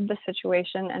describe the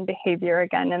situation and behavior,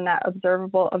 again, in that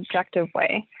observable, objective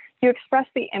way, you express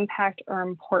the impact or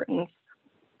importance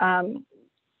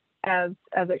as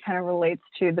it kind of relates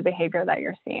to the behavior that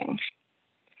you're seeing.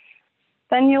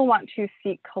 Then you'll want to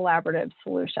seek collaborative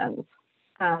solutions.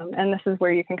 And this is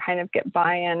where you can kind of get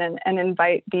buy-in and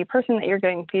invite the person that you're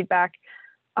getting feedback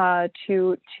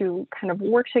to kind of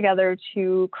work together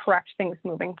to correct things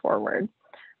moving forward.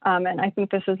 And I think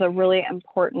this is a really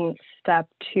important step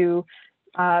to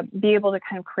be able to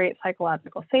kind of create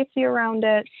psychological safety around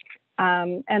it,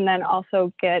 and then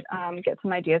also get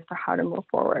some ideas for how to move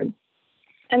forward.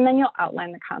 And then you'll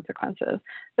outline the consequences.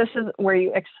 This is where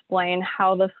you explain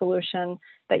how the solution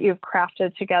that you've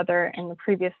crafted together in the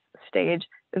previous stage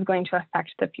is going to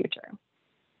affect the future.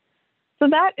 So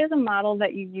that is a model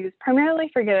that you use primarily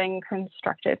for giving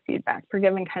constructive feedback, for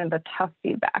giving kind of the tough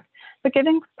feedback. But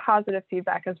giving positive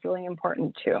feedback is really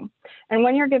important too. And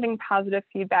when you're giving positive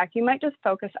feedback, you might just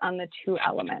focus on the two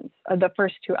elements, the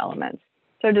first two elements.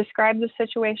 So describe the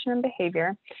situation and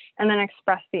behavior, and then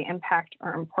express the impact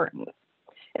or importance.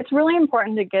 It's really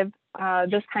important to give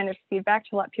this kind of feedback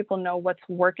to let people know what's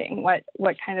working, what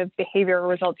kind of behavior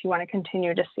results you want to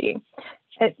continue to see.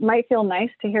 It might feel nice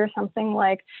to hear something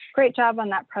like, great job on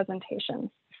that presentation.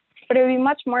 But it would be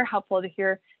much more helpful to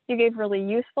hear you gave really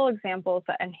useful examples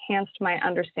that enhanced my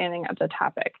understanding of the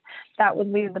topic. That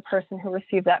would lead the person who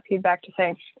received that feedback to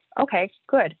say, okay,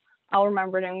 good. I'll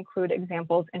remember to include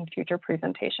examples in future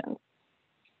presentations.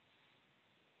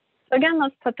 So again,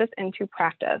 let's put this into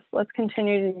practice. Let's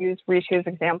continue to use Ritu's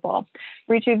example.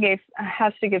 Ritu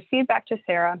has to give feedback to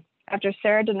Sarah after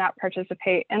Sarah did not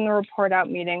participate in the report out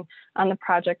meeting on the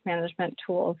project management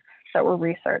tools that were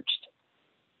researched.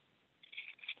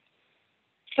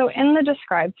 So in the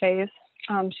describe phase,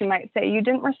 she might say, you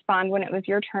didn't respond when it was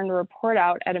your turn to report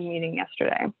out at a meeting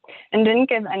yesterday and didn't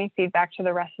give any feedback to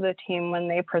the rest of the team when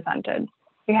they presented.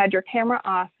 You had your camera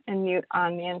off and mute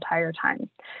on the entire time.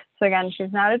 So again,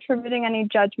 she's not attributing any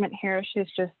judgment here. She's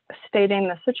just stating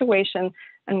the situation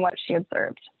and what she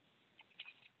observed.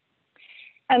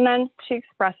 And then she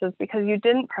expresses, because you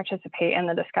didn't participate in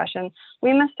the discussion,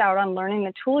 we missed out on learning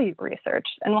the tool you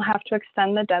researched and we'll have to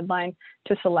extend the deadline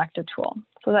to select a tool.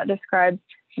 So that describes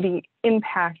the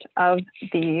impact of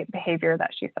the behavior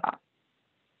that she saw.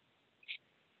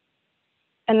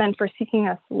 And then for seeking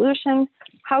a solution,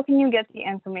 how can you get the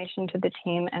information to the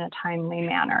team in a timely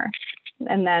manner?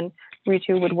 And then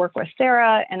Ritu would work with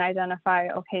Sarah and identify,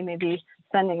 okay, maybe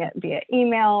sending it via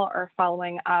email or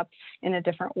following up in a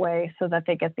different way so that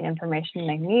they get the information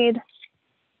they need.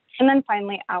 And then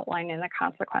finally, outlining the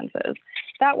consequences.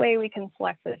 That way we can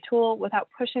select the tool without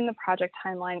pushing the project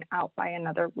timeline out by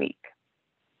another week.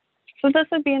 So this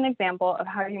would be an example of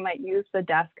how you might use the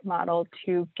desk model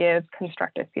to give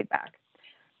constructive feedback.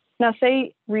 Now,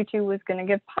 say Ritu was going to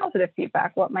give positive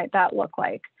feedback, what might that look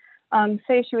like?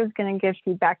 Say she was going to give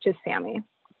feedback to Sammy.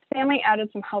 Sammy added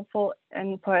some helpful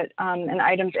input and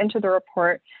items into the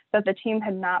report that the team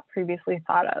had not previously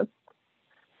thought of.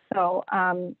 So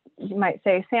you might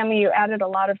say, Sammy, you added a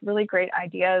lot of really great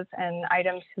ideas and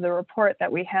items to the report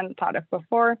that we hadn't thought of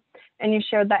before, and you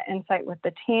shared that insight with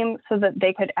the team so that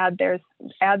they could add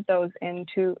those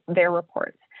into their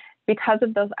reports. Because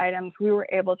of those items, we were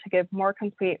able to give more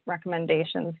complete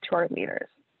recommendations to our leaders.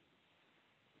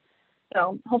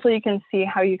 So hopefully you can see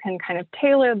how you can kind of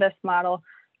tailor this model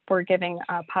for giving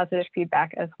positive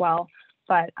feedback as well.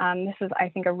 But this is, I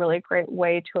think, a really great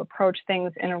way to approach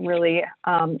things in a really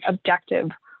objective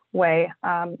way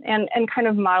and kind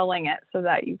of modeling it so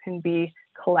that you can be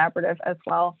collaborative as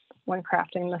well when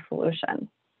crafting the solution.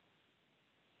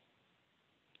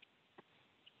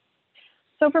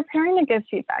 So preparing to give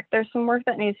feedback, there's some work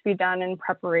that needs to be done in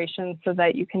preparation so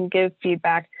that you can give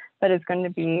feedback that is going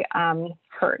to be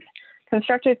heard.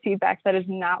 Constructive feedback that is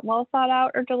not well thought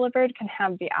out or delivered can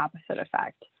have the opposite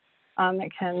effect.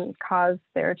 It can cause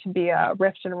there to be a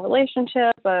rift in a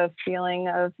relationship, a feeling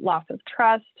of loss of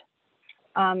trust.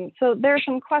 So there are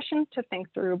some questions to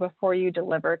think through before you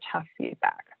deliver tough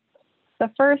feedback.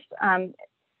 The first,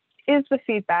 is the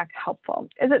feedback helpful?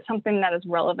 Is it something that is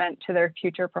relevant to their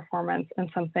future performance and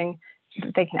something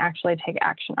that they can actually take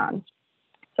action on?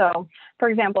 So, for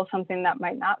example, something that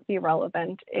might not be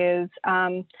relevant is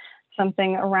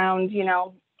something around,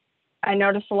 I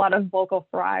noticed a lot of vocal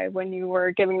fry when you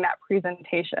were giving that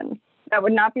presentation. That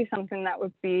would not be something that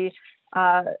would be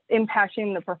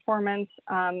impacting the performance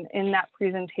in that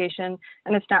presentation,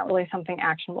 and it's not really something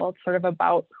actionable. It's sort of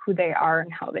about who they are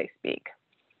and how they speak.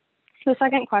 The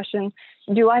second question,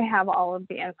 do I have all of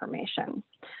the information?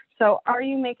 So are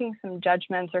you making some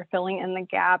judgments or filling in the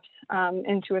gaps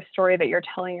into a story that you're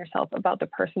telling yourself about the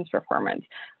person's performance?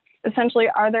 Essentially,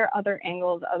 are there other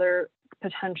angles, other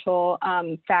potential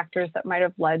factors that might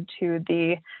have led to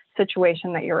the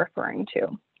situation that you're referring to?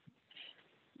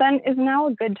 Then is now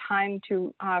a good time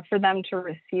for them to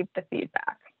receive the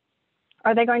feedback?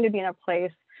 Are they going to be in a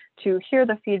place to hear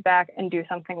the feedback and do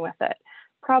something with it?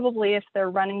 Probably if they're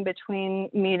running between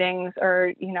meetings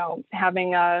or,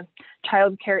 having a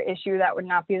childcare issue, that would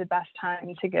not be the best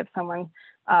time to give someone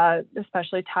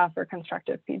especially tough or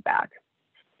constructive feedback.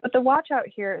 But the watch out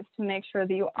here is to make sure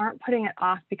that you aren't putting it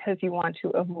off because you want to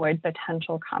avoid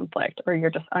potential conflict or you're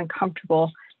just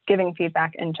uncomfortable giving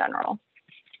feedback in general.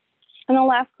 And the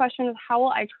last question is, how will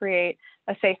I create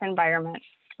a safe environment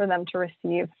for them to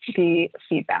receive the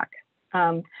feedback?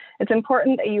 It's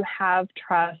important that you have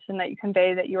trust and that you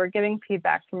convey that you are giving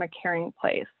feedback from a caring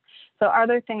place. So are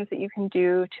there things that you can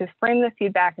do to frame the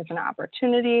feedback as an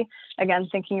opportunity? Again,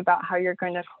 thinking about how you're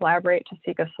going to collaborate to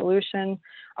seek a solution.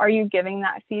 Are you giving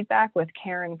that feedback with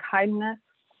care and kindness?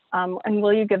 And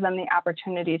will you give them the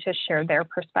opportunity to share their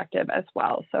perspective as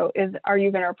well? So are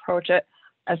you going to approach it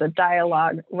as a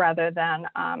dialogue rather than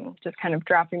just kind of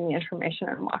dropping the information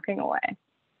and walking away?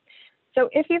 So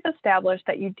if you've established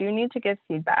that you do need to give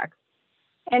feedback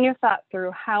and you've thought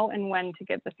through how and when to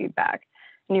give the feedback,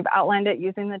 and you've outlined it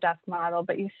using the DESK model,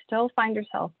 but you still find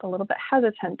yourself a little bit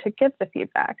hesitant to give the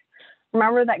feedback,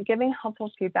 remember that giving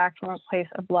helpful feedback from a place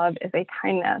of love is a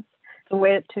kindness, a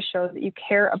way to show that you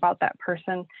care about that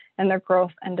person and their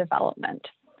growth and development.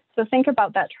 So think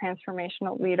about that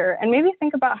transformational leader and maybe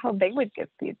think about how they would give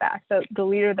feedback, the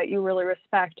leader that you really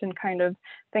respect, and kind of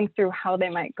think through how they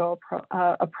might go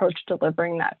approach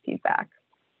delivering that feedback.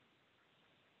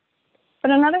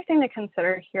 But another thing to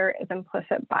consider here is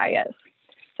implicit bias.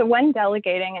 So when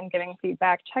delegating and giving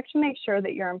feedback, check your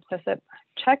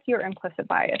implicit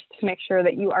bias to make sure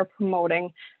that you are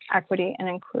promoting equity and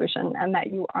inclusion and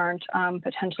that you aren't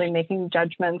potentially making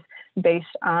judgments based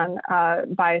on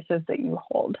biases that you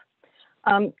hold.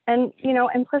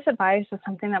 Implicit bias is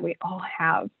something that we all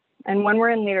have. And when we're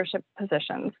in leadership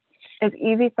positions, it's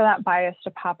easy for that bias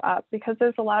to pop up because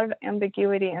there's a lot of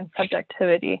ambiguity and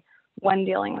subjectivity when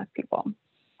dealing with people.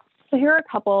 So here are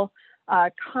a couple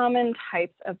common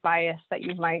types of bias that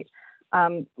you might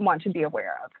want to be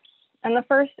aware of. And the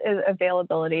first is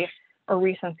availability or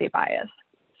recency bias.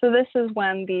 So this is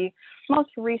when the most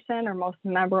recent or most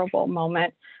memorable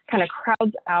moment kind of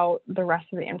crowds out the rest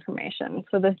of the information.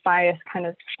 So this bias kind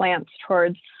of slants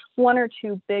towards one or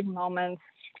two big moments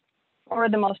or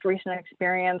the most recent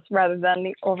experience rather than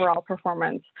the overall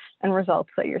performance and results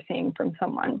that you're seeing from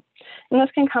someone. And this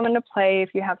can come into play if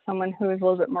you have someone who is a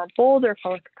little bit more bold or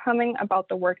forthcoming about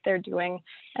the work they're doing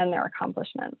and their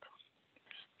accomplishments.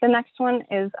 The next one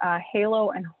is halo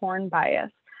and horn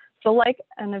bias. So like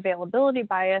an availability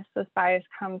bias, this bias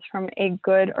comes from a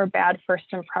good or bad first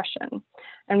impression.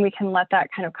 And we can let that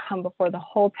kind of come before the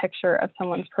whole picture of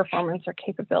someone's performance or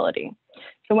capability.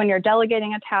 So when you're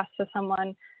delegating a task to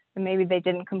someone, and maybe they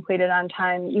didn't complete it on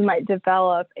time, you might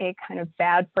develop a kind of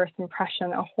bad first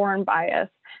impression, a horn bias,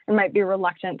 and might be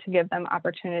reluctant to give them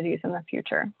opportunities in the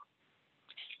future.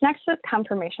 Next is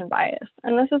confirmation bias,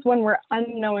 and this is when we're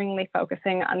unknowingly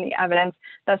focusing on the evidence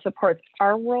that supports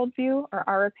our worldview or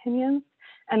our opinions,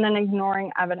 and then ignoring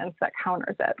evidence that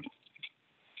counters it.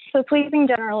 So pleasing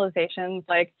generalizations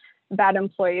like bad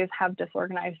employees have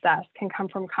disorganized desks can come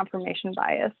from confirmation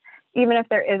bias, even if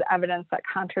there is evidence that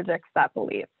contradicts that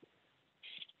belief.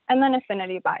 And then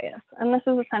affinity bias, and this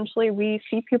is essentially we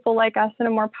see people like us in a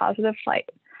more positive light.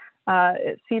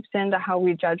 it seeps into how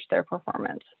we judge their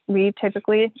performance. We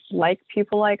typically like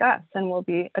people like us and will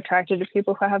be attracted to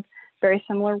people who have very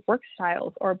similar work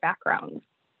styles or backgrounds.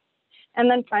 And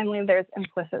then finally, there's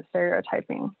implicit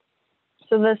stereotyping.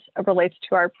 So this relates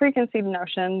to our preconceived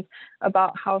notions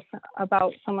about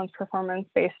someone's performance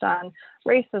based on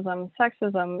racism,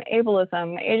 sexism,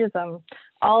 ableism, ageism.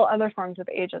 All other forms of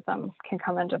ageism can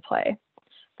come into play.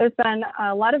 There's been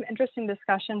a lot of interesting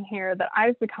discussion here that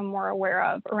I've become more aware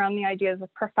of around the ideas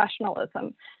of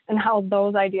professionalism and how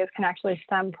those ideas can actually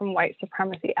stem from white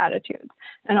supremacy attitudes.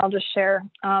 And I'll just share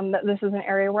that this is an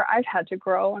area where I've had to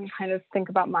grow and kind of think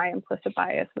about my implicit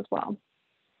bias as well.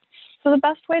 So the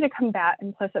best way to combat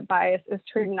implicit bias is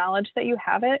to acknowledge that you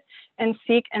have it and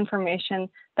seek information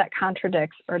that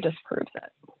contradicts or disproves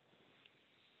it.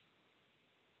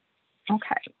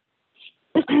 Okay.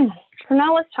 So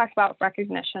now let's talk about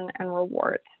recognition and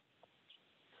rewards.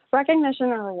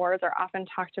 Recognition and rewards are often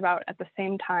talked about at the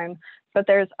same time, but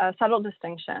there's a subtle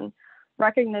distinction.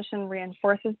 Recognition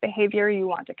reinforces behavior you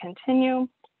want to continue,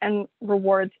 and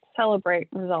rewards celebrate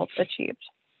results achieved.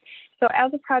 So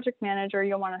as a project manager,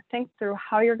 you'll want to think through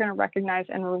how you're going to recognize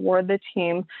and reward the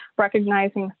team,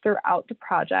 recognizing throughout the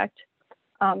project,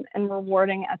 and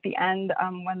rewarding at the end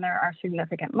when there are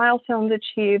significant milestones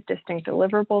achieved, distinct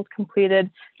deliverables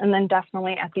completed, and then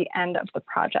definitely at the end of the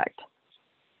project.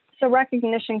 So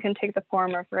recognition can take the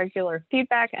form of regular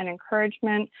feedback and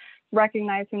encouragement,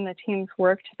 recognizing the team's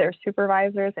work to their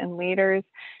supervisors and leaders,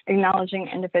 acknowledging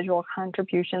individual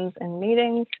contributions in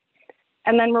meetings.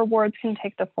 And then rewards can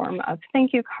take the form of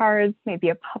thank you cards, maybe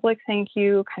a public thank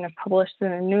you, kind of published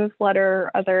in a newsletter,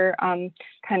 other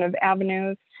kind of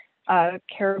avenues,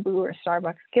 Caribou or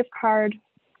Starbucks gift card,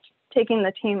 taking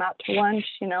the team out to lunch,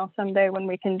 someday when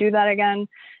we can do that again.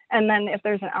 And then if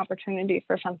there's an opportunity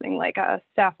for something like a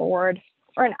staff award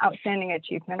or an outstanding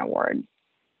achievement award.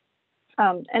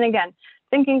 And again,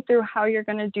 thinking through how you're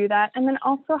going to do that, and then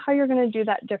also how you're going to do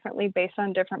that differently based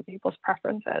on different people's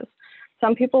preferences.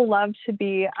 Some people love to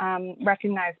be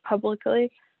recognized publicly,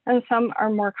 and some are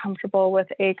more comfortable with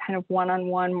a kind of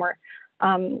one-on-one, more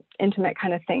intimate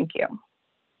kind of thank you.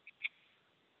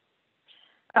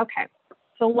 Okay,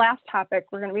 so last topic,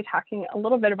 we're going to be talking a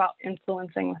little bit about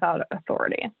influencing without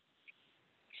authority.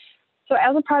 So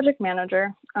as a project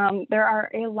manager, there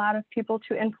are a lot of people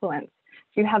to influence.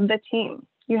 You have the team,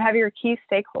 you have your key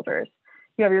stakeholders,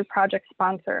 you have your project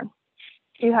sponsor,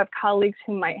 you have colleagues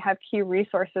who might have key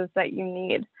resources that you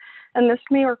need, and this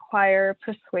may require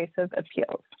persuasive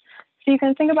appeals. So you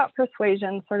can think about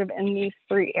persuasion sort of in these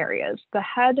three areas: the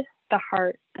head, the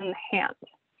heart, and the hand.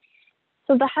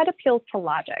 So the head appeals to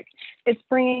logic. It's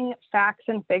bringing facts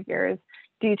and figures,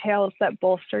 details that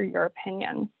bolster your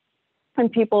opinion. And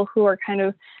people who are kind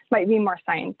of might be more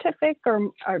scientific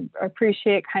or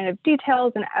appreciate kind of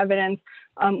details and evidence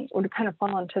would kind of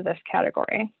fall into this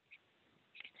category.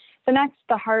 The next,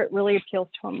 the heart, really appeals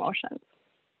to emotions.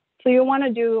 So you want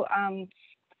to do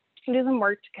some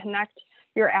work to connect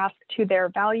your ask to their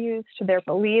values, to their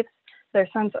beliefs, their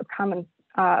sense of common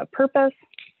purpose,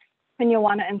 and you'll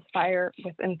want to inspire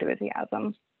with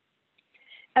enthusiasm.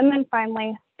 And then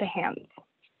finally, the hands.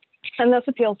 And this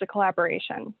appeals to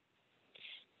collaboration.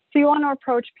 So you want to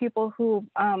approach people who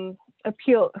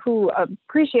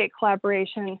appreciate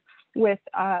collaboration with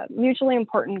mutually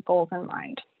important goals in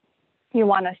mind. You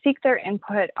want to seek their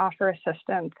input, offer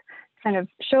assistance, kind of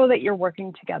show that you're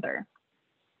working together.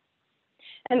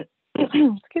 And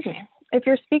excuse me, if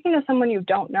you're speaking to someone you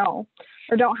don't know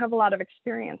or don't have a lot of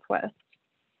experience with,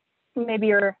 maybe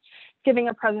you're giving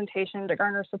a presentation to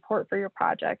garner support for your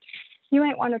project, you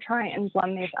might want to try and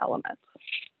blend these elements.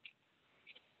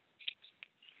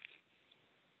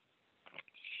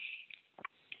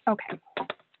 Okay.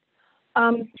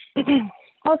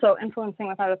 Also, influencing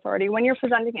without authority. When you're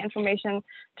presenting information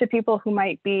to people who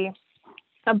might be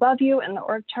above you in the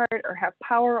org chart or have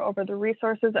power over the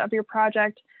resources of your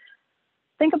project,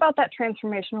 think about that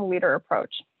transformational leader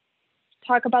approach.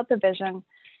 Talk about the vision,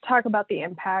 talk about the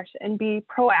impact, and be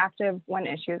proactive when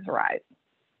issues arise.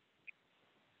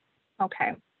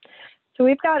 Okay, so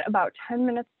we've got about 10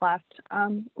 minutes left.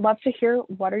 Love to hear,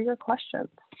 what are your questions?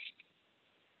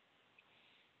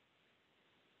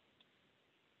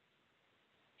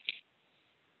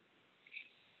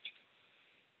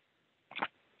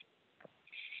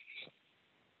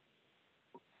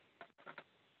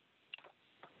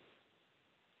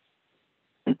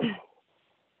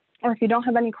 Or if you don't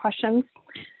have any questions,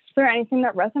 is there anything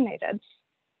that resonated?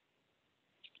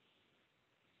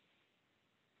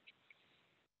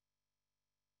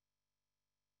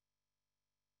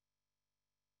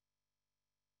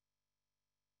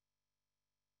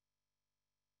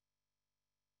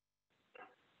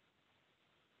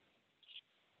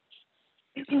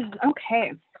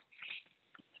 Okay.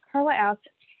 Carla asked,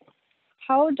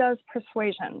 how does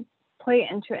persuasion play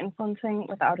into influencing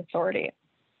without authority?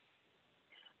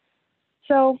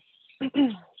 So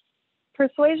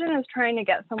persuasion is trying to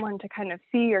get someone to kind of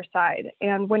see your side.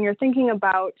 And when you're thinking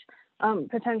about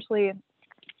potentially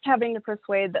having to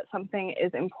persuade that something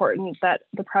is important, that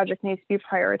the project needs to be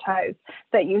prioritized,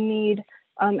 that you need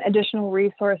additional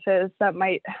resources that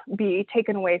might be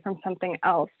taken away from something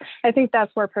else, I think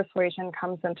that's where persuasion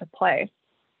comes into play.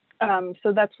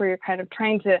 So that's where you're kind of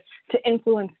trying to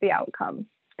influence the outcome,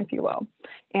 if you will,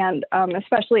 and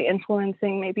especially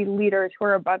influencing maybe leaders who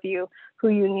are above you, who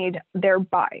you need their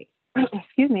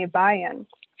buy-in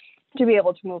to be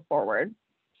able to move forward.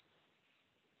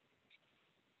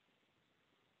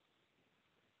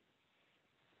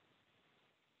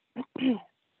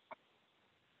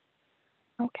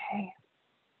 Okay.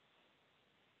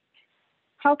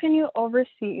 How can you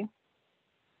oversee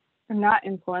or not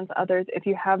influence others if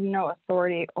you have no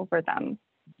authority over them?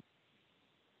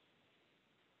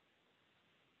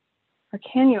 Or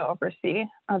can you oversee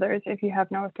others if you have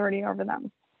no authority over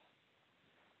them?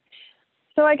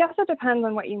 So I guess it depends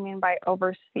on what you mean by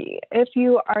oversee. If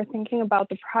you are thinking about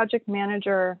the project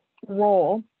manager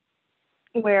role,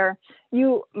 where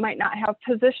you might not have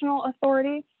positional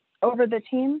authority over the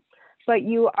team, but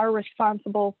you are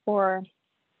responsible for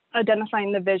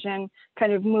identifying the vision,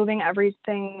 kind of moving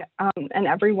everything and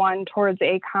everyone towards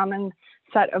a common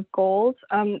set of goals,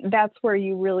 that's where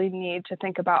you really need to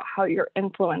think about how you're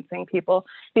influencing people,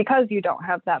 because you don't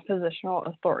have that positional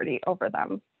authority over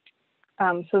them.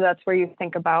 So that's where you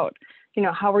think about,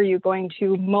 how are you going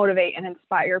to motivate and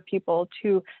inspire people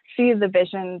to see the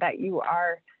vision that you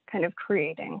are kind of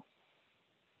creating.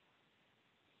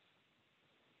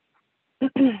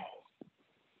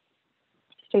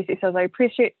 Stacy says, I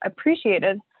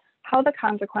appreciated how the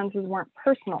consequences weren't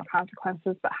personal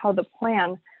consequences, but how the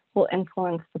plan will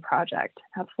influence the project.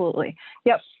 Absolutely.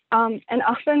 Yep. And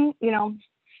often,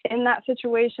 in that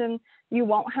situation, you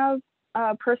won't have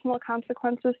personal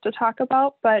consequences to talk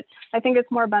about, but I think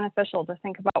it's more beneficial to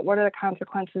think about what are the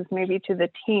consequences maybe to the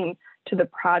team, to the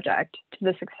project, to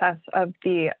the success of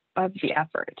the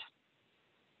effort.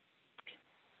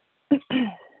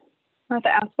 Martha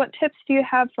asks, what tips do you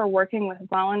have for working with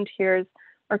volunteers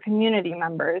or community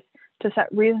members to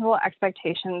set reasonable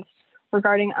expectations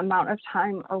regarding amount of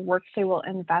time or work they will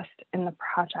invest in the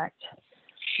project?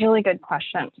 Really good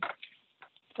question.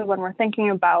 So when we're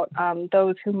thinking about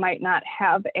those who might not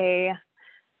have a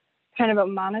kind of a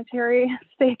monetary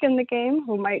stake in the game,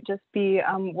 who might just be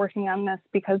working on this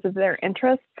because of their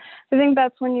interest, I think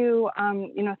that's when you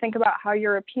think about how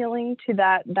you're appealing to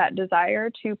that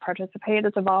desire to participate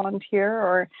as a volunteer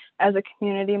or as a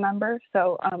community member.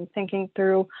 So thinking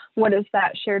through what is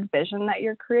that shared vision that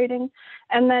you're creating,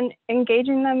 and then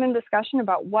engaging them in discussion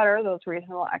about what are those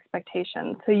reasonable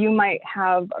expectations. So you might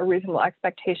have a reasonable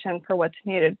expectation for what's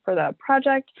needed for the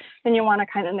project, and you want to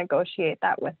kind of negotiate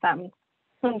that with them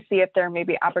and see if there may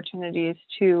be opportunities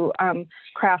to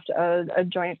craft a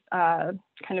joint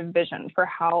kind of vision for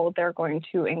how they're going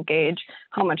to engage,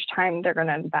 how much time they're going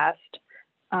to invest.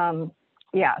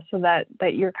 So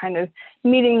that you're kind of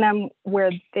meeting them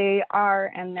where they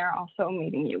are, and they're also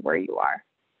meeting you where you are.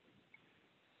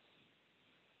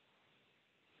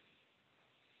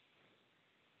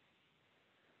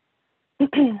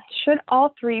 Should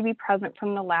all three be present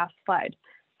from the last slide?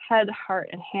 Head, heart,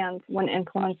 and hands when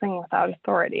influencing without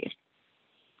authority?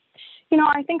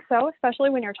 I think so, especially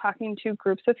when you're talking to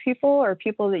groups of people or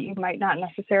people that you might not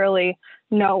necessarily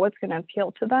know what's going to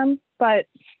appeal to them. But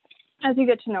as you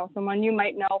get to know someone, you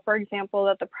might know, for example,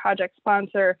 that the project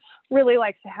sponsor really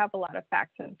likes to have a lot of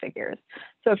facts and figures.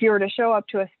 So if you were to show up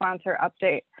to a sponsor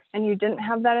update and you didn't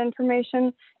have that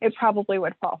information, it probably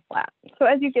would fall flat. So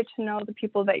as you get to know the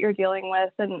people that you're dealing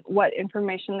with and what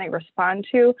information they respond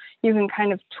to, you can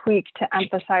kind of tweak to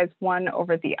emphasize one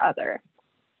over the other.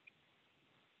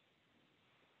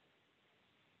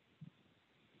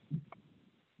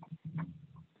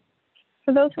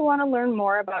 For those who want to learn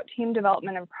more about team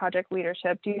development and project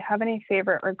leadership, do you have any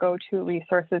favorite or go-to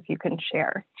resources you can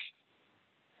share?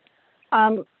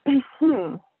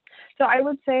 So I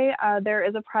would say there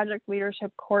is a project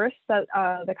leadership course that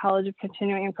the College of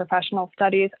Continuing and Professional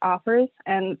Studies offers,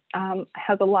 and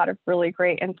has a lot of really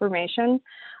great information.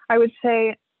 I would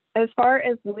say, as far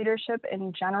as leadership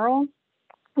in general,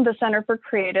 the Center for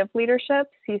Creative Leadership,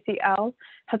 CCL,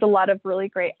 has a lot of really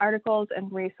great articles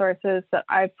and resources that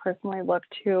I've personally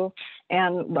looked to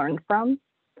and learned from.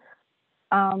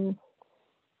 There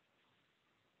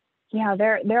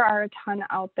are a ton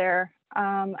out there.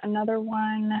 Another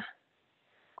one,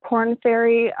 Korn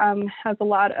Ferry has a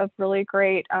lot of really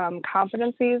great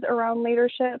competencies around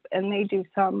leadership, and they do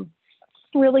some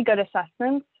really good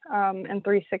assessments in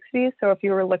 360. So if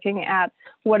you were looking at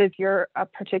what is your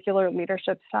particular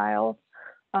leadership style,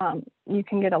 you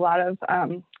can get a lot of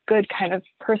good kind of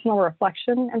personal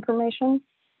reflection information.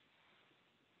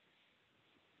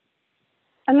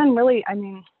 And then really, I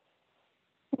mean,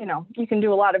 you know, you can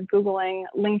do a lot of Googling.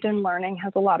 LinkedIn Learning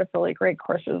has a lot of really great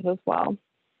courses as well.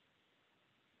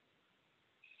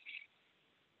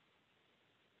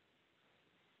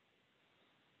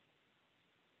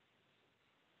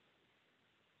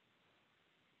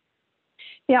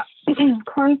 Yeah,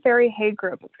 Korn Ferry Hay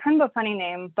Group. It's kind of a funny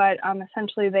name, but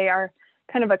essentially they are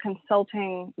kind of a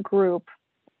consulting group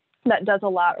that does a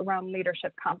lot around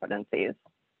leadership competencies.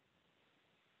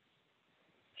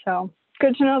 So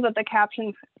good to know that the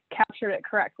captions captured it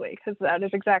correctly, because that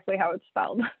is exactly how it's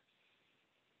spelled.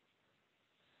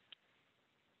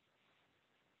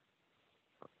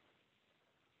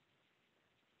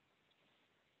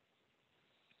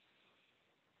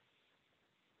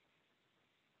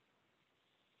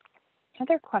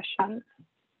 Other questions?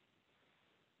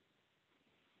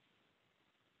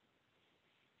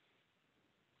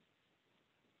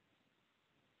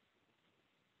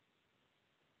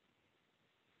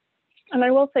 And I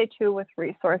will say too, with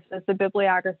resources, the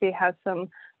bibliography has some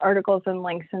articles and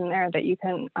links in there that you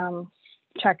can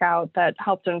check out that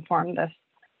helped inform this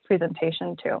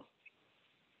presentation too.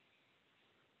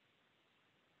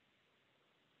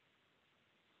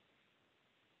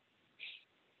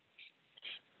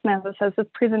 Now, it says this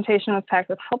presentation was packed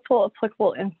with helpful,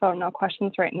 applicable info. No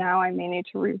questions right now. I may need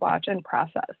to rewatch and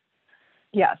process.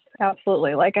 Yes,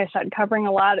 absolutely. Like I said, covering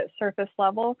a lot at surface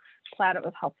level. Glad it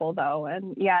was helpful though.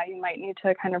 And yeah, you might need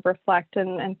to kind of reflect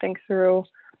and think through,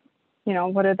 you know,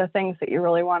 what are the things that you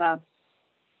really want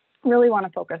to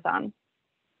focus on.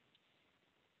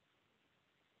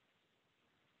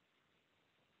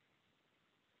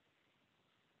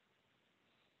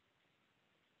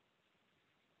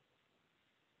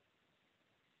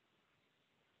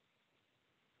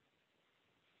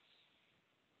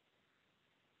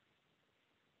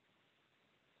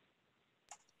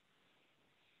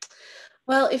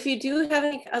 Well, if you do have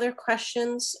any other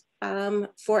questions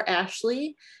for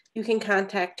Ashley, you can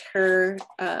contact her.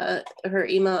 Her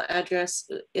email address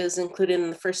is included in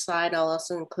the first slide. I'll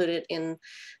also include it in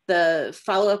the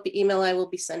follow-up email I will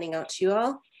be sending out to you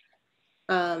all.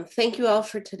 Thank you all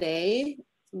for today,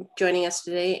 joining us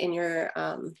today, and your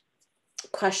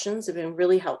questions have been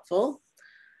really helpful.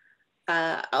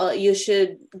 You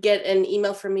should get an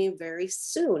email from me very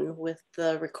soon with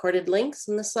the recorded links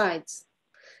and the slides.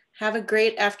 Have a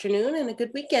great afternoon and a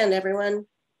good weekend, everyone.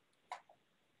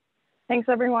 Thanks,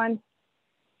 everyone.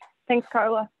 Thanks,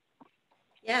 Carla.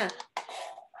 Yeah.